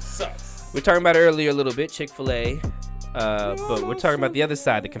sucks. We're talking about it earlier a little bit, Chick-fil-A. But we're talking about the other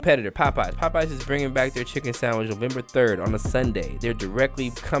side, the competitor, Popeyes. Popeyes is bringing back their chicken sandwich November 3rd on a Sunday. They're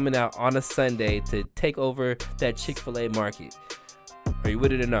directly coming out on a Sunday to take over that Chick-fil-A market. Are you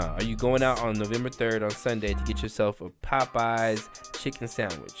with it or not? Are you going out on November 3rd on Sunday to get yourself a Popeyes chicken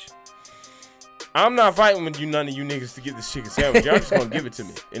sandwich? I'm not fighting with you, none of you niggas, to get this chicken sandwich. Y'all just gonna give it to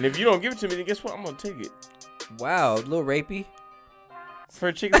me. And if you don't give it to me, then guess what? I'm gonna take it. Wow, a little rapey. For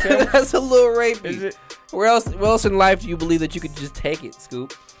a chicken sandwich? That's a little rapey. Is it? Where else in life do you believe that you could just take it,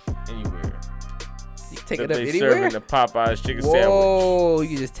 Scoop? Anywhere. You can take That it up they anywhere? serving a Popeyes chicken sandwich. Whoa, you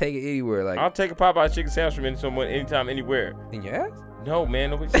can just take it anywhere, like I'll take a Popeyes chicken sandwich from someone anytime, anywhere. in your ass? No, man,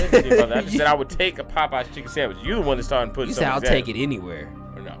 nobody said anything about that. I just said I would take a Popeyes chicken sandwich. You're the one that started putting You said I'll take it anywhere.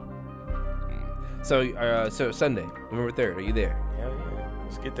 Or no. So Sunday, November 3rd, are you there? Hell yeah.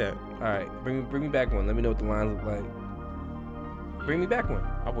 Let's get that. All right, bring me back one. Let me know what the lines look like. Bring me back one.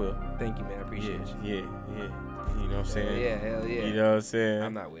 I will. Thank you, man. I appreciate Yeah. You know what I'm saying? Yeah, hell yeah. You know what I'm saying?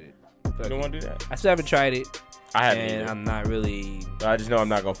 I'm not with it. You don't want to do that? I still haven't tried it, I haven't and either. I'm not really. I just know I'm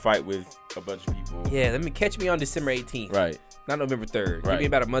not going to fight with a bunch of people. Yeah, let me catch me on December 18th. Right. Not November 3rd. Give Right. me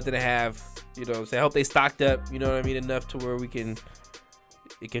about a month and a half. You know what I'm saying? I hope they stocked up, you know what I mean, enough to where it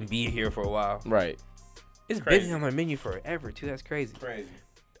can be here for a while. Right. It's Crazy. been on my menu forever, too. That's crazy. Crazy.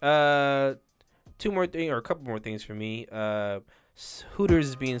 Two more things, or a couple more things for me. Hooters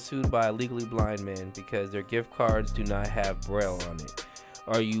is being sued by a legally blind man because their gift cards do not have Braille on it.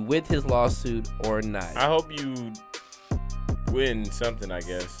 Are you with his lawsuit or not? I hope you win something, I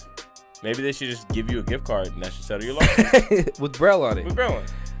guess. Maybe they should just give you a gift card and that should settle your lawsuit. With Braille on it. With Braille on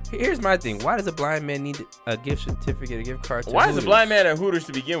it. Here's my thing. Why does a blind man need a gift certificate, a gift card? To Why is Hooters? a blind man at Hooters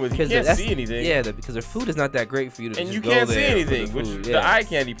to begin with? He can't see anything. Yeah, because their food is not that great for you to And just you go can't see there for anything, the which food. is Yeah. the eye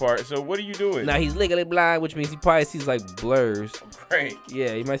candy part. So what are you doing? Now he's legally blind, which means he probably sees like blurs. Great.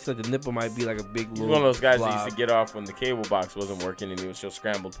 Yeah, he might see like the nipple might be like a big. He's little one of those guys blob. that used to get off when the cable box wasn't working and he would show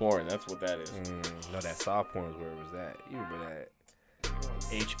scrambled porn. That's what that is. No, that soft porn is where it was at. You remember that?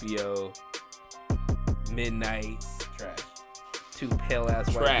 HBO, Midnight, Trash. two pale ass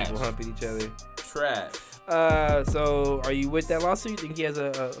white Trash. people humping each other. Trash. So are you with that lawsuit? You think he has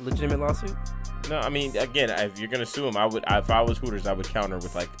a legitimate lawsuit? No, I mean, again, if you're gonna sue him, I would. If I was Hooters, I would counter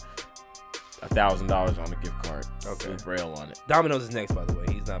with like $1,000 on a gift card. Okay. With Braille on it. Domino's is next, by the way.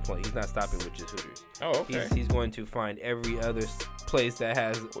 He's not playing. He's not stopping with just Hooters. Oh, okay. He's going to find every other place that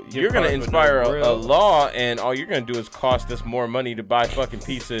has. You're gift gonna cards with inspire no a Braille. law, and all you're gonna do is cost us more money to buy fucking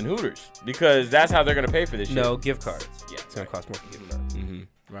pizza and Hooters because that's how they're gonna pay for this shit. No gift cards. Yeah, it's gonna cost more for gift cards.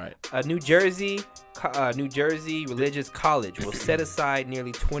 Right. New Jersey Religious College will set aside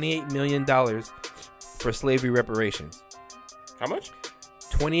nearly $28 million for slavery reparations. How much?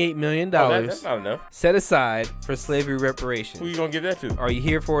 $28 million that's not enough. set aside for slavery reparations. Who you gonna give that to? Are you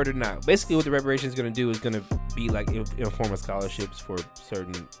here for it or not? Basically, what the reparations is going to do is going to be like in form of scholarships for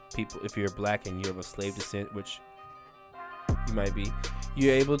certain people. If you're black and you're of a slave descent, which you might be,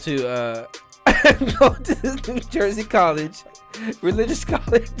 you're able to go to this New Jersey college, religious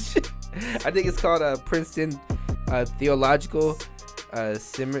college. I think it's called Princeton Theological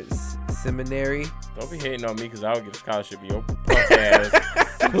Seminary. Don't be hating on me because I would get a scholarship. Your punk ass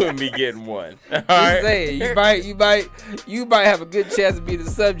wouldn't be getting one. All Just right? saying, you might have a good chance to be the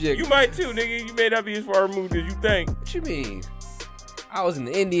subject. You might too, nigga. You may not be as far removed as you think. What you mean? I was in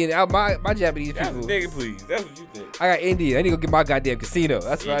the Indian. My Japanese That's people. nigga, please. That's what you think. I got Indian. I need to go get my goddamn casino.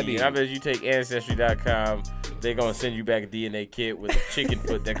 That's what I need. I bet you take Ancestry.com. They're gonna send you back a DNA kit with a chicken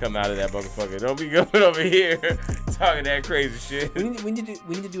foot that come out of that motherfucker. Don't be going over here talking that crazy shit. We need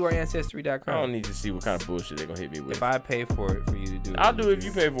to do our Ancestry.com. I don't need to see what kind of bullshit they're gonna hit me with. If I pay for it for you to do it, I'll do it if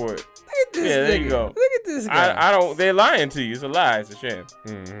you pay for it. Look at this Yeah, there nigga. you go. Look at this guy. I don't. They're lying to you. It's a lie. It's a sham.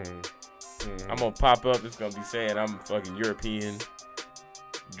 I'm gonna pop up. It's gonna be saying I'm fucking European,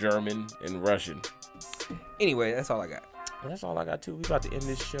 German, and Russian. Anyway, that's all I got. Well, that's all I got too. We about to end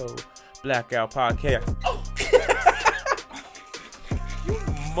this show. Blackout Podcast. Oh. You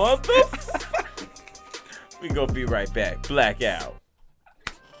motherfucker. We gonna be right back. Blackout.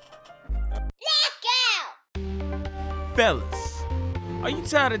 Fellas, are you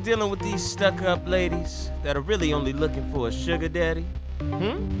tired of dealing with these stuck-up ladies that are really only looking for a sugar daddy?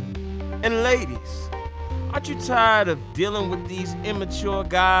 And ladies, aren't you tired of dealing with these immature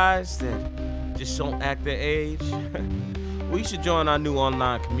guys that just don't act their age? Well, you should join our new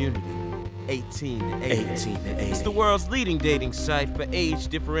online community, 18 to 80. It's the world's leading dating site for age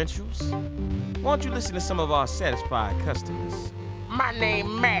differentials. Why don't you listen to some of our satisfied customers? My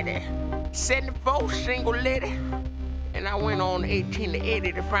name Maddie, 74, single lady, and I went on 18 to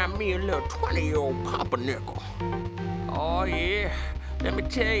 80 to find me a little 20-year-old pumpernickel. Oh yeah, let me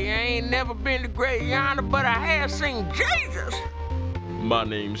tell you, I ain't never been to Great Yonder, but I have seen Jesus. My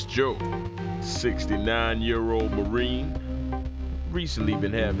name's Joe, 69-year-old Marine. Recently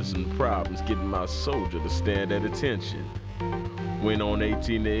been having some problems getting my soldier to stand at attention. Went on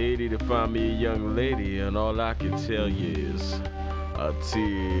 18 to 80 to find me a young lady, and all I can tell you is a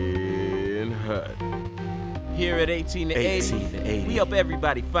tin hut. Here at 18 to 80, we help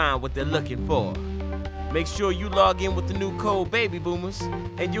everybody find what they're looking for. Make sure you log in with the new code Baby Boomers,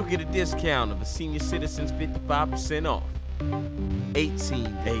 and you'll get a discount of a senior citizen's 55% off. 18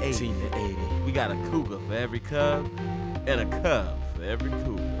 to 80. We got a cougar for every cub, and a cub for every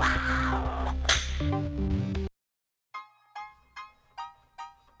cougar. Wow.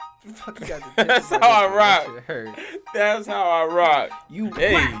 That's how I rock. That's how I rock.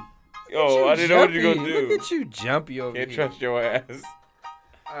 Hey. Yo, I didn't know what you were gonna do. Look at you jumpy over Can't here. trust your ass.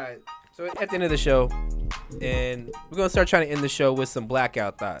 Alright, so at the end of the show, and we're gonna start trying to end the show with some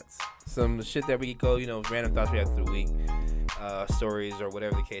blackout thoughts. Some shit that we go, random thoughts we have through the week. Stories or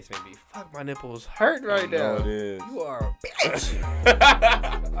whatever the case may be. Fuck, my nipples hurt right now. It is. You are a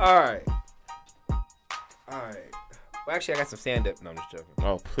bitch. Alright. Well, actually, I got some stand-up. No, I'm just joking.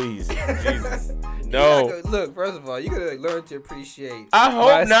 Oh, please. Jesus. No. Look, first of all, you gotta learn to appreciate. I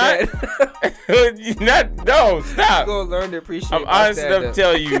hope not. No, stop. You're gonna learn to appreciate. I'm honest enough to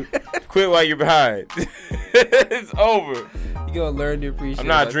tell you, quit while you're behind. It's over. You're gonna learn to appreciate. I'm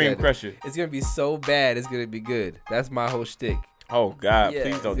not a dream crusher. It's gonna be so bad, it's gonna be good. That's my whole shtick. Oh God, Yeah,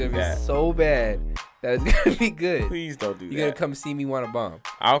 please don't it's do gonna that. be so bad that it's gonna be good. Please don't do You're that. gonna come see me want a bomb.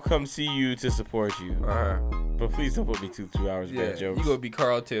 I'll come see you to support you. But please don't put me 2 hours Yeah, bad jokes. you gonna be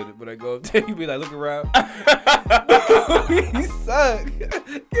Carlton when I go up there. You be like, look around. You suck.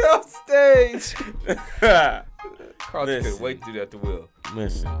 Get off stage. Carlton Listen. couldn't wait to do that to Will.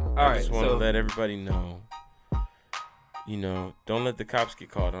 Listen, I right, just want to so- let everybody know. You know, don't let the cops get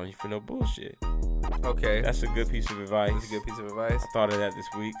called on you for no bullshit. Okay, That's a good piece of advice. that's a good piece of advice. I thought of that this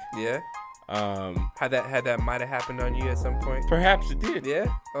week. Yeah, had that might have happened on you at some point. Perhaps it did. Yeah,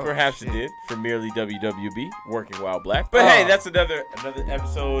 oh, Perhaps shit. it did for merely WWB, Working While Black. But hey, that's another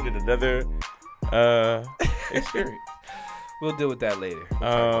episode and another experience. We'll deal with that later. We'll talk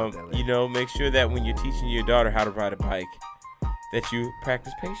about that later. You know, make sure that when you're teaching your daughter how to ride a bike, that you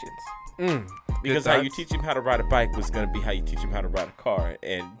practice patience. Because how you teach him how to ride a bike was gonna be how you teach him how to ride a car,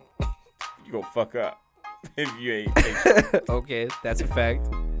 and you gonna fuck up if you ain't patient. Okay, that's a fact.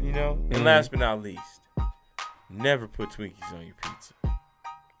 You know. And last but not least, never put Twinkies on your pizza.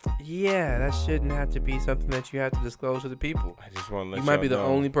 Yeah, that shouldn't have to be something that you have to disclose to the people. I just want to let You might be the know,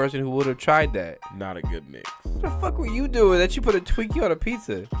 only person who would have tried that. Not a good mix. What the fuck were you doing that you put a Twinkie on a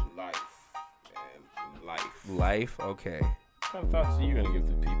pizza? Life, man. Life. Life, okay. What kind of thoughts are you gonna give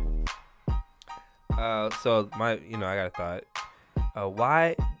to people? So I got a thought.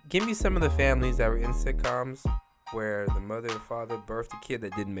 Why? Give me some of the families that were in sitcoms where the mother and father birthed a kid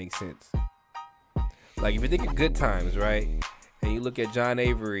that didn't make sense. Like if you think of Good Times, right? And you look at John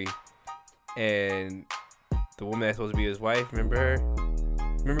Avery and the woman that's supposed to be his wife. Remember her?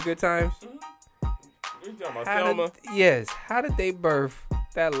 Remember Good Times? You talking about How Thelma? yes. How did they birth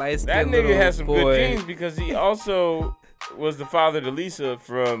that light That skinned nigga little has some boy? good genes because he also was the father to Lisa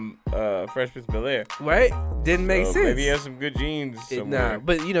from Fresh Prince of Bel-Air. Right? Didn't make So sense. Maybe he has some good genes somewhere. Nah,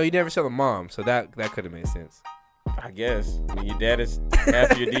 but you never saw the mom, so that could have made sense. I guess. I mean, your dad is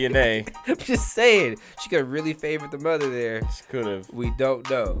half your DNA. I'm just saying, she could have really favored the mother there. She could have. We don't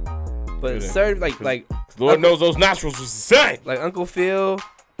know, but Coulda. certain like Lord knows those nostrils was the same. like Uncle Phil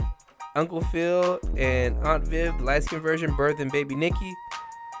and Aunt Viv, the light skin version, birthing baby Nikki.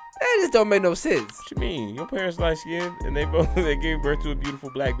 That just don't make no sense. What you mean? Your parents light skinned and they gave birth to a beautiful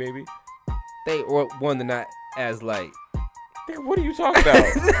black baby. They're not as light. Nigga, what are you talking about?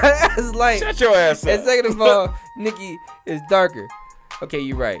 As light. Shut your ass up. And second of all, Nikki is darker. Okay,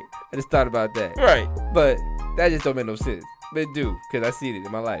 you're right. I just thought about that. Right. But that just don't make no sense. But it do, because I seen it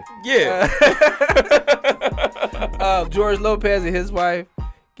in my life. Yeah. George Lopez and his wife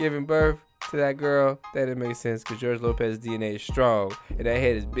giving birth to that girl, that didn't make sense because George Lopez's DNA is strong and that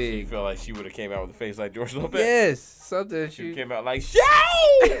head is You big. feel like she would have came out with a face like George Lopez? Yes, something She she came out like, show!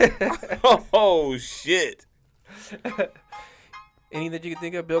 Oh, shit. Any that you can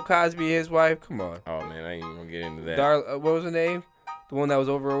think of? Bill Cosby and his wife? Come on. Oh, man, I ain't even going to get into that. What was her name? The one that was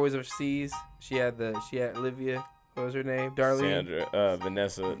over always overseas. She had Olivia. What was her name? Darlene? Sandra,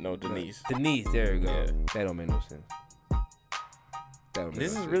 Vanessa, Denise. Denise, there you go. Yeah. That don't make no sense.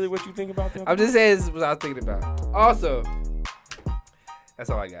 This is really what you think about them? I'm just saying this is what I was thinking about. Also, that's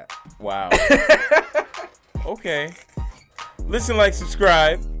all I got. Wow. Okay. Listen, like,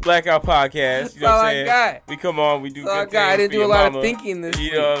 subscribe. Blackout Podcast. You know That's all what I'm I saying? got. We come on. We do That's all I good got. I things didn't for do a your lot of mama. thinking this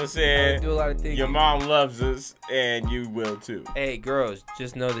You know what I'm I saying? didn't do a lot of thinking. Your mom loves us, and you will too. Hey, girls,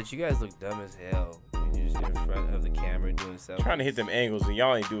 just know that you guys look dumb as hell when you're just in front of the camera doing stuff. Trying to hit them angles, and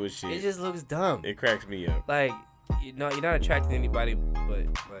y'all ain't doing shit. It just looks dumb. It cracks me up. Like, you're not attracting anybody, but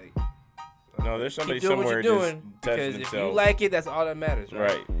like. No, there's somebody keep doing what somewhere you're just doing touching because if you themselves. like it, that's all that matters, right?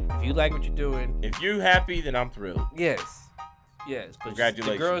 Right. If you like what you're doing, If you happy, then I'm thrilled. yes. But Congratulations.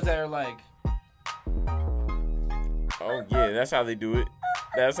 the girls that are like, Oh yeah, that's how they do it.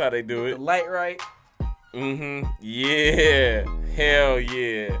 That's how they do the it. light right. Mm-hmm. Yeah. Hell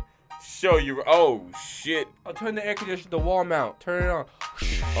yeah. Show you. Oh shit. I'll turn the air conditioner, the wall mount, turn it on.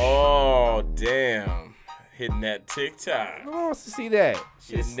 Oh damn. Hitting that TikTok. Who wants to see that?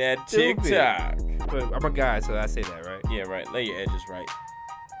 Hitting that stupid. TikTok. But I'm a guy, so I say that, right? Yeah, right. Lay your edges right.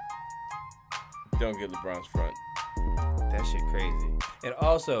 Don't get LeBron's front. That shit crazy. And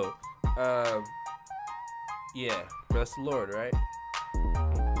also, bless the Lord, right?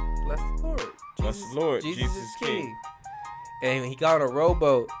 Bless the Lord. Bless the Lord. Jesus is king. And he got on a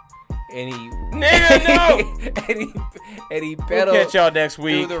rowboat, and he Nigga, no! and he We'll pedaled catch y'all next through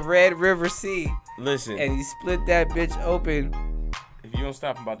week. the Red River Sea, Listen, and he split that bitch open. if you don't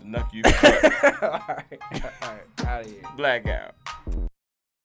stop, I'm about to knuck you. All right, out of here. Blackout.